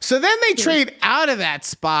 So then they trade out of that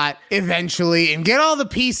spot eventually and get all the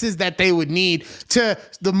pieces that they would need to,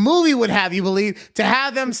 the movie would have you believe, to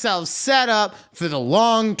have themselves set up for the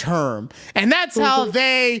long term. And that's how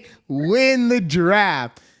they win the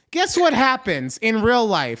draft. Guess what happens in real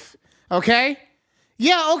life? Okay?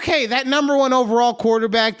 Yeah, okay, that number 1 overall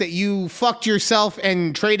quarterback that you fucked yourself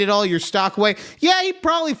and traded all your stock away, yeah, he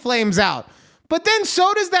probably flames out. But then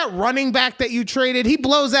so does that running back that you traded. He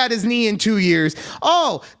blows out his knee in 2 years.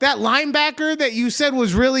 Oh, that linebacker that you said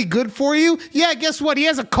was really good for you? Yeah, guess what? He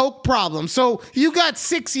has a coke problem. So you got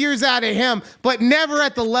 6 years out of him, but never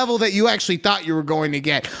at the level that you actually thought you were going to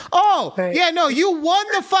get. Oh, right. Yeah, no, you won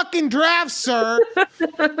the fucking draft, sir.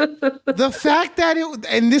 The fact that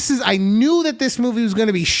I knew that this movie was going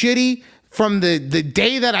to be shitty from the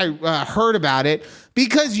day that I heard about it,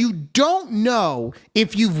 because you don't know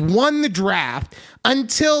if you've won the draft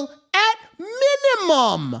until at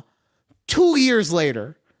minimum 2 years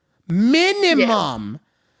later. Minimum.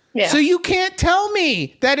 Yeah. So you can't tell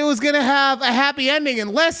me that it was going to have a happy ending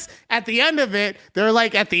unless at the end of it, they're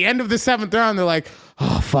like at the end of the 7th round, they're like,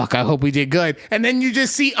 oh, fuck, I hope we did good. And then you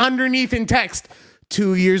just see underneath in text,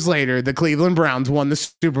 2 years later, the Cleveland Browns won the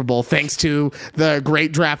Super Bowl thanks to the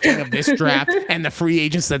great drafting of this draft and the free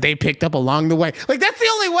agents that they picked up along the way. Like, that's the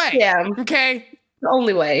only way. Yeah. Okay? The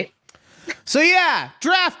only way. So, yeah,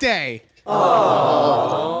 draft day.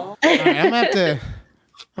 All right, I'm gonna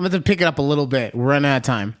have to pick it up a little bit. We're running out of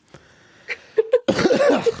time.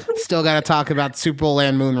 Still got to talk about Super Bowl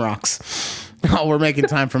and moon rocks. Oh, we're making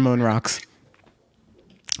time for moon rocks.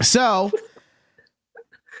 So,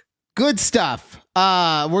 good stuff.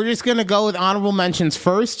 We're just gonna go with honorable mentions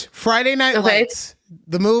first. Friday Night Lights,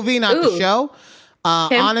 the movie, not the show.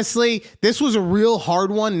 Honestly, this was a real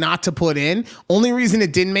hard one not to put in. Only reason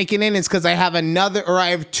it didn't make it in is because I have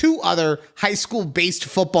 2 other high school based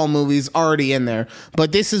football movies already in there.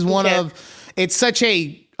 But this is one of, it's such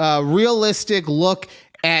a realistic look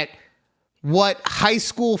at what high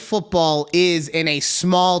school football is in a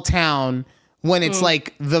small town when it's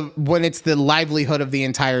when it's the livelihood of the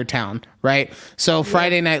entire town, right? So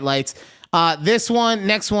Friday Night Lights. Next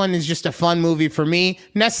one is just a fun movie for me.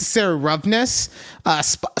 Necessary Roughness.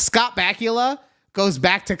 Scott Bakula goes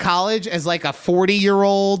back to college as like a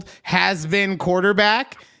 40-year-old has-been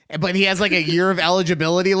quarterback, but he has like a year of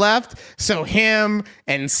eligibility left. So him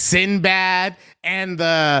and Sinbad and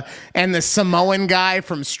the Samoan guy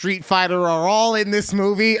from Street Fighter are all in this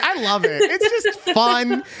movie. I love it. It's just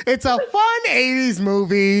fun. It's a fun 80s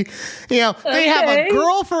movie. You know, they have a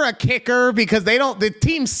girl for a kicker because the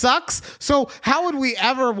team sucks. So how would we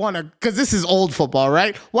ever want to, because this is old football,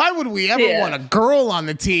 right? Why would we ever want a girl on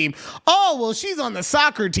the team? Oh, well, she's on the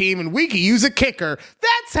soccer team and we could use a kicker.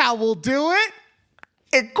 That's how we'll do it.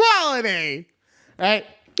 Equality. Right?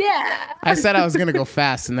 Yeah. I said I was going to go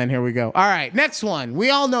fast, and then here we go. All right, next one. We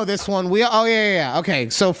all know this one. Okay,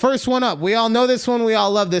 so first one up. We all know this one. We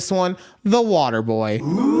all love this one. The Water Boy.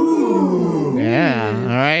 Ooh. Yeah, all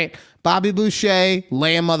right. Bobby Boucher,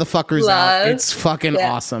 laying motherfuckers out. It's fucking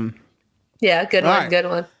awesome. Yeah, good one, good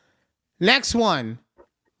one. Next one.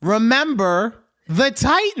 Remember the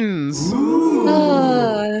Titans.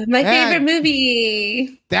 Oh, my favorite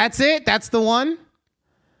movie. That's it? That's the one?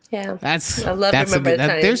 Yeah, I love Remember the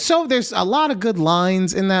Titans. There's a lot of good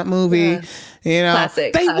lines in that movie. Yeah. You know,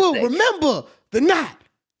 classic. Will remember the night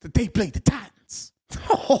that they played the Titans.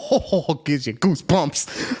 Oh, gives you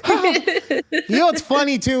goosebumps. You know what's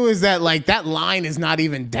funny too is that like that line is not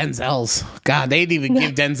even Denzel's. God, they didn't even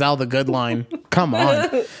give Denzel the good line. Come on.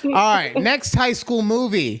 All right, next high school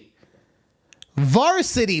movie.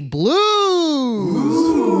 Varsity Blues.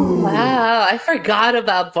 Ooh. Wow, I forgot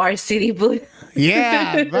about Varsity Blues.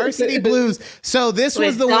 Yeah, Varsity Blues. So this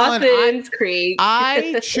was the one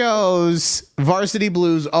I chose Varsity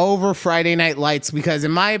Blues over Friday Night Lights because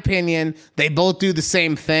in my opinion, they both do the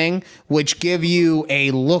same thing, which give you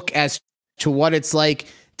a look as to what it's like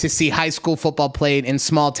to see high school football played in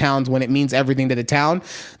small towns when it means everything to the town.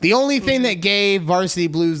 The only thing that gave Varsity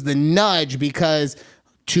Blues the nudge because,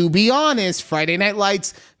 to be honest, Friday Night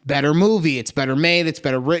Lights, better movie. It's better made. It's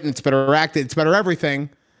better written. It's better acted. It's better everything.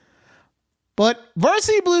 But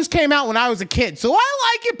Varsity Blues came out when I was a kid, so I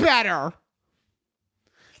like it better.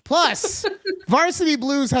 Plus, Varsity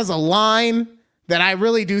Blues has a line that I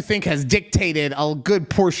really do think has dictated a good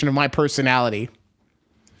portion of my personality.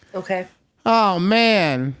 Okay. Oh,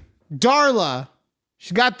 man. Darla,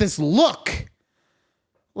 she got this look.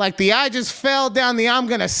 Like the I just fell down the I'm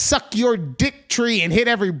gonna suck your dick tree and hit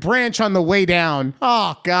every branch on the way down.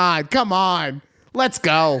 Oh, God, come on. Let's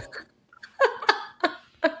go.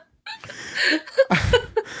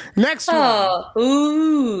 Next one. Oh,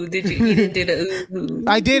 ooh. You didn't do the ooh?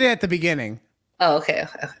 I did it at the beginning. Oh, okay.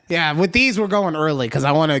 Yeah, with these, we're going early because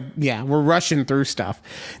I want to, we're rushing through stuff.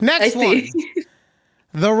 Next one.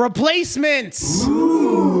 The Replacements.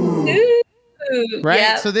 Ooh. Right?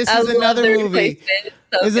 Yeah, so this is another movie.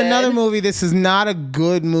 Another movie. This is not a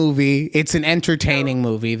good movie. It's an entertaining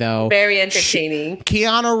movie, though. Very entertaining.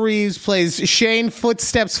 Keanu Reeves plays Shane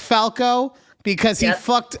Footsteps Falco because he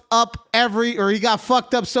fucked up he got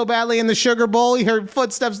fucked up so badly in the Sugar Bowl. He heard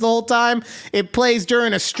footsteps the whole time. It plays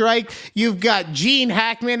during a strike. You've got Gene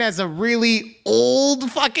Hackman as a really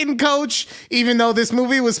old fucking coach, even though this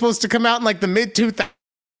movie was supposed to come out in like the mid-2000s.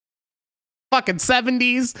 Fucking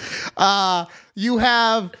 70s. You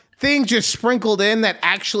have things just sprinkled in that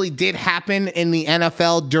actually did happen in the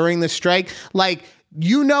NFL during the strike. Like,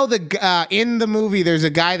 in the movie, there's a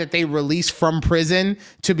guy that they released from prison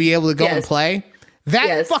to be able to go and play.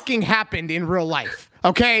 That fucking happened in real life.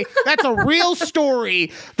 Okay, that's a real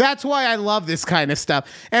story. That's why I love this kind of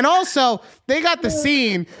stuff. And also, they got the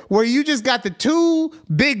scene where you just got the two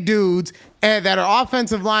big dudes that are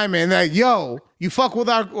offensive linemen. Like, yo, you fuck with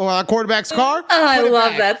our quarterback's car? I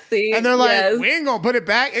love that scene. And they're like, we ain't gonna put it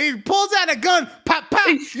back. And he pulls out a gun. Pop, pop.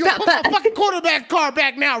 You put the fucking quarterback car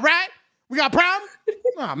back now, right? We got a problem?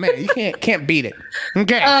 Oh man, you can't beat it.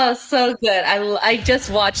 Okay. Oh, so good. I just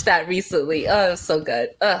watched that recently. Oh, so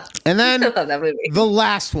good. And then I love that movie. The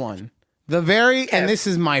last one. And this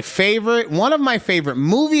is my favorite, one of my favorite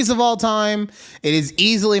movies of all time. It is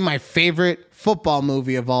easily my favorite football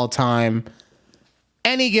movie of all time.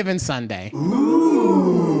 Any Given Sunday.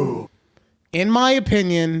 Ooh. In my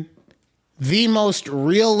opinion, the most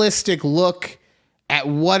realistic look at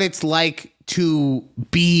what it's like to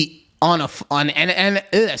be on an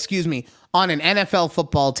NFL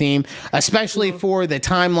football team, especially for the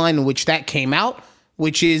timeline in which that came out,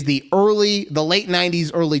 which is the late 90s,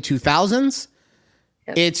 early 2000s.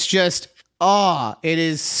 Yep. It's just, it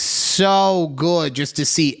is so good just to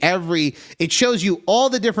see it shows you all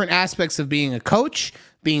the different aspects of being a coach,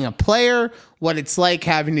 being a player, what it's like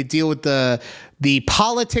having to deal with the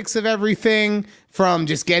politics of everything, from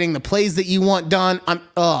just getting the plays that you want done.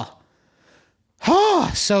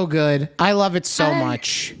 So good. I love it so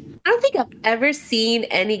much. I don't think I've ever seen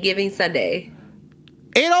Any Given Sunday.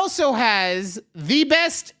 It also has the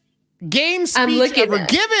best game speech ever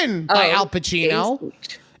given by Al Pacino.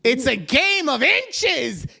 It's a game of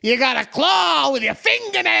inches. You got to claw with your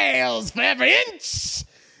fingernails for every inch.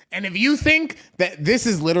 And if you think that this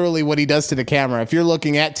is literally what he does to the camera, if you're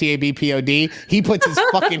looking at TABPOD, he puts his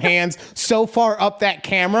fucking hands so far up that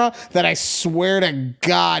camera that I swear to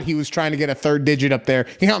God he was trying to get a third digit up there.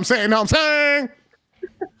 You know what I'm saying?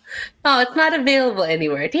 Oh, it's not available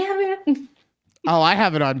anywhere. Damn it. Oh, I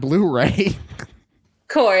have it on Blu-ray. Of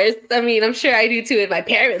course. I mean, I'm sure I do too at my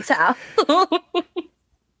parents' house.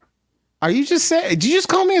 Are you just saying? Did you just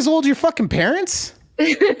call me as old as your fucking parents?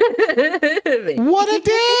 What a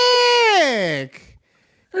dick!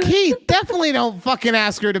 Keith, definitely don't fucking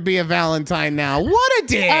ask her to be a Valentine now. What a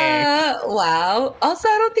dick! Wow. Also,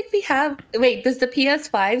 I don't think we have. Wait, does the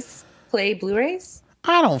PS5s play Blu-rays?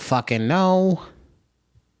 I don't fucking know.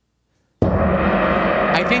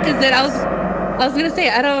 I think because then I was gonna say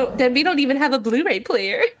then we don't even have a Blu-ray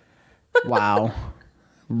player. Wow.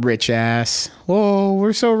 Rich ass. Whoa,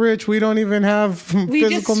 we're so rich we don't even have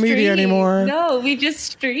physical media anymore. No, we just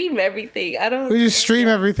stream everything. We just stream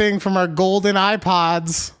everything from our golden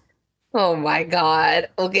iPods. Oh my God.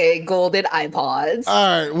 Okay, golden iPods.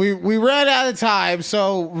 All right, we ran out of time,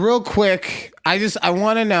 so real quick, I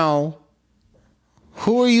want to know,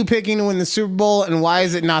 who are you picking to win the Super Bowl and why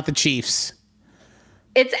is it not the Chiefs?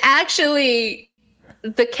 It's actually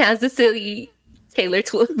the Kansas City Taylor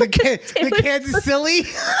Swift. The Kansas Silly.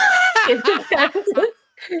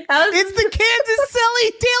 It's the Kansas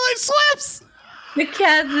Silly Taylor Swifts. The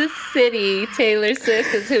Kansas City Taylor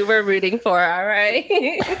Swift is who we're rooting for. All right.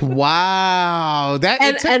 Wow,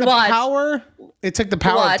 it took the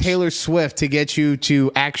power of Taylor Swift to get you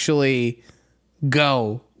to actually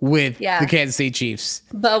go with the Kansas City Chiefs.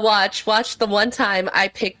 But watch the one time I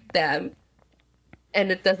picked them,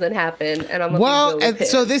 and it doesn't happen. And I'm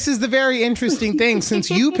so this is the very interesting thing. Since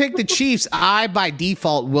you picked the Chiefs, I by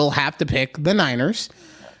default will have to pick the Niners.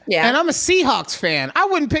 Yeah. And I'm a Seahawks fan. I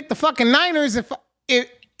wouldn't pick the fucking Niners if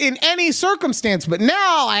in any circumstance, but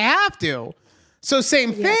now I have to. So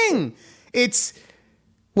same thing.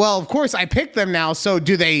 Of course I picked them now. So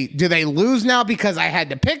do they lose now because I had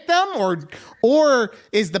to pick them, or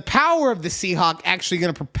is the power of the Seahawk actually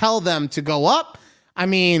going to propel them to go up? I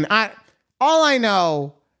mean, all I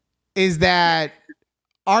know is that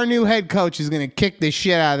our new head coach is going to kick the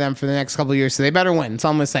shit out of them for the next couple of years, so they better win. That's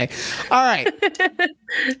all I'm going to say. All right.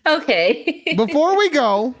 Okay. Before we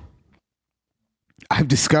go, I've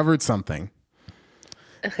discovered something.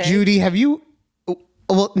 Okay. Judy, have you...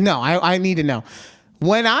 Well, no, I need to know.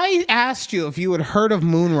 When I asked you if you had heard of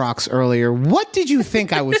moon rocks earlier, what did you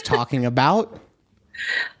think I was talking about?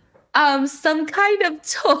 Some kind of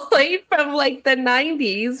toy from like the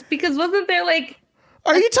 90s, because wasn't there like...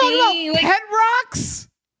 Are you talking about pet rocks?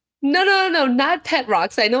 No, not pet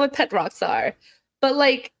rocks. I know what pet rocks are, but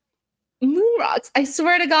like moon rocks. I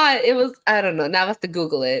swear to God, it was. I don't know. Now I have to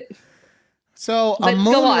Google it. So a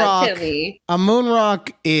moon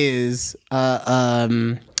rock is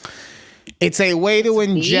it's a way to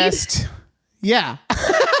ingest. Yeah. I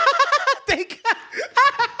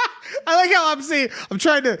like how I'm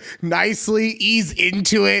trying to nicely ease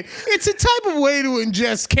into it. It's a type of way to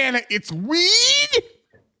ingest it's weed.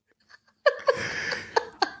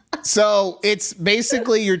 So it's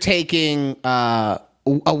basically you're taking a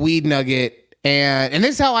weed nugget, and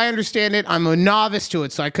this is how I understand it. I'm a novice to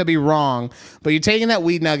it, so I could be wrong. But you're taking that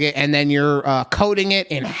weed nugget, and then you're coating it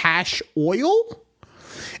in hash oil,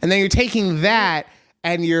 and then you're taking that,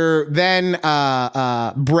 and you're then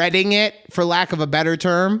breading it, for lack of a better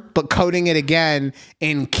term, but coating it again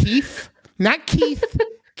in keef. Not Keith,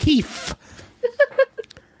 keef.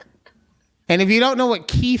 And if you don't know what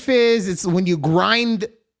keef is, it's when you grind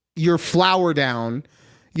your flour down,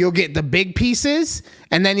 you'll get the big pieces,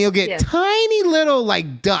 and then you'll get tiny little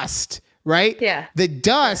like dust, right? Yeah. The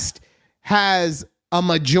dust has a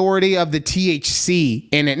majority of the THC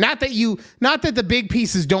in it. Not that the big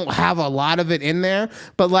pieces don't have a lot of it in there,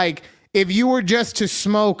 but like if you were just to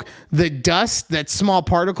smoke the dust, that small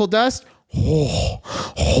particle dust,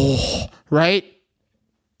 right?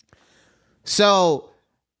 So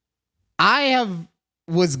I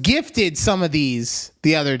was gifted some of these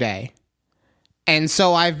the other day, and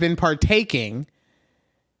so I've been partaking,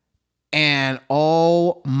 and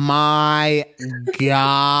oh my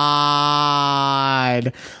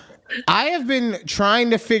God, I have been trying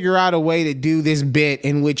to figure out a way to do this bit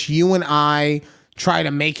in which you and I try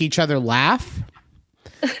to make each other laugh.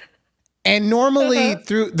 And normally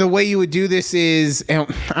through the way you would do this is, and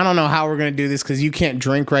I don't know how we're going to do this because you can't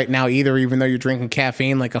drink right now either, even though you're drinking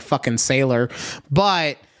caffeine like a fucking sailor.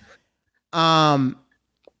 But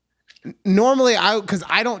normally because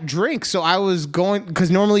I don't drink. So I was going,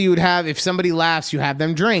 because normally you would have, if somebody laughs, you have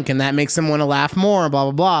them drink, and that makes them want to laugh more, blah,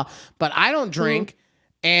 blah, blah. But I don't drink,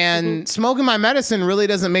 and smoking my medicine really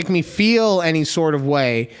doesn't make me feel any sort of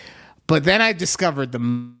way. But then I discovered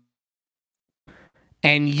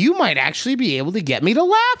and you might actually be able to get me to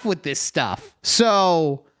laugh with this stuff.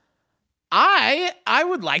 So I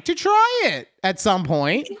would like to try it at some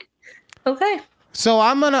point. Okay. So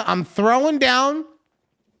I'm throwing down,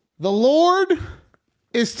 the Lord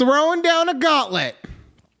is throwing down a gauntlet.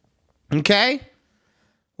 Okay?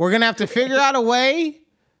 We're going to have to figure out a way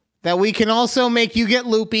that we can also make you get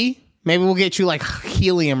loopy. Maybe we'll get you like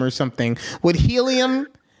helium or something. Would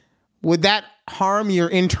that harm your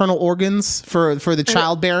internal organs for the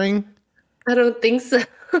childbearing? I don't think so.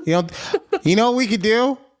 You know what we could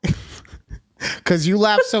do? Because you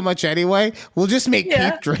laugh so much anyway, we'll just make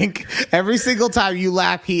Keith drink. Every single time you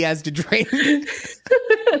laugh, he has to drink.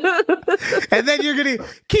 And then you're going to,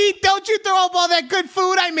 Keith, don't you throw up all that good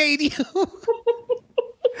food I made you.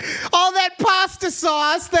 All that pasta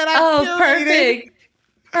sauce that I curated.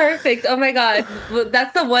 Perfect. Oh my God. Well,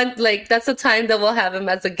 that's the one, like, that's the time that we'll have him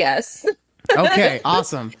as a guest. Okay,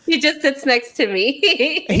 awesome. He just sits next to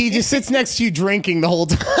me. He just sits next to you drinking the whole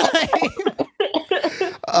time.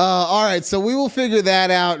 All right, so we will figure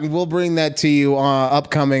that out, and we'll bring that to you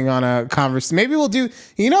upcoming on a conversation. Maybe we'll do.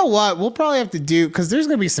 You know what? We'll probably have to do because there's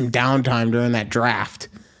going to be some downtime during that draft.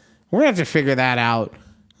 We're gonna have to figure that out.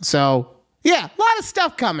 So yeah, a lot of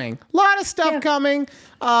stuff coming. Coming.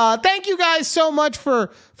 Thank you guys so much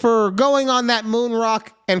for going on that moon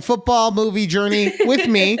rock and football movie journey with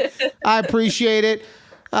me. I appreciate it.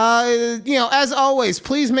 As always,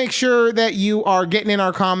 please make sure that you are getting in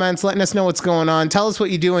our comments, letting us know what's going on. Tell us what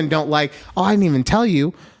you do and don't like. Oh, I didn't even tell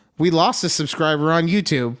you. We lost a subscriber on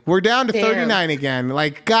YouTube. We're down to 39 again.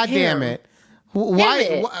 Like, God damn it.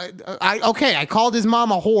 Why? I called his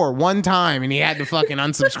mom a whore one time and he had to fucking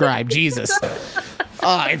unsubscribe. Jesus.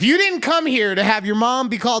 If you didn't come here to have your mom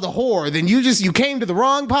be called a whore, then you came to the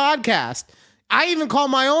wrong podcast. I even call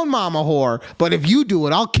my own mom a whore, but if you do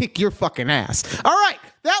it, I'll kick your fucking ass. All right.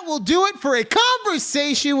 That will do it for a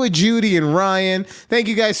conversation with Judy and Ryan. Thank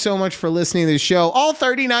you guys so much for listening to the show. All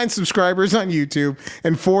 39 subscribers on YouTube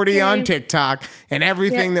and 40 on TikTok and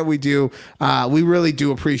everything that we do. We really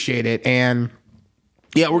do appreciate it. And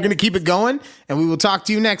yeah, we're going to keep it going and we will talk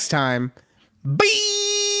to you next time. Bye.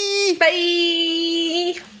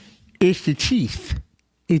 Bye. It's the teeth.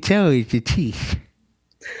 It's always the teeth.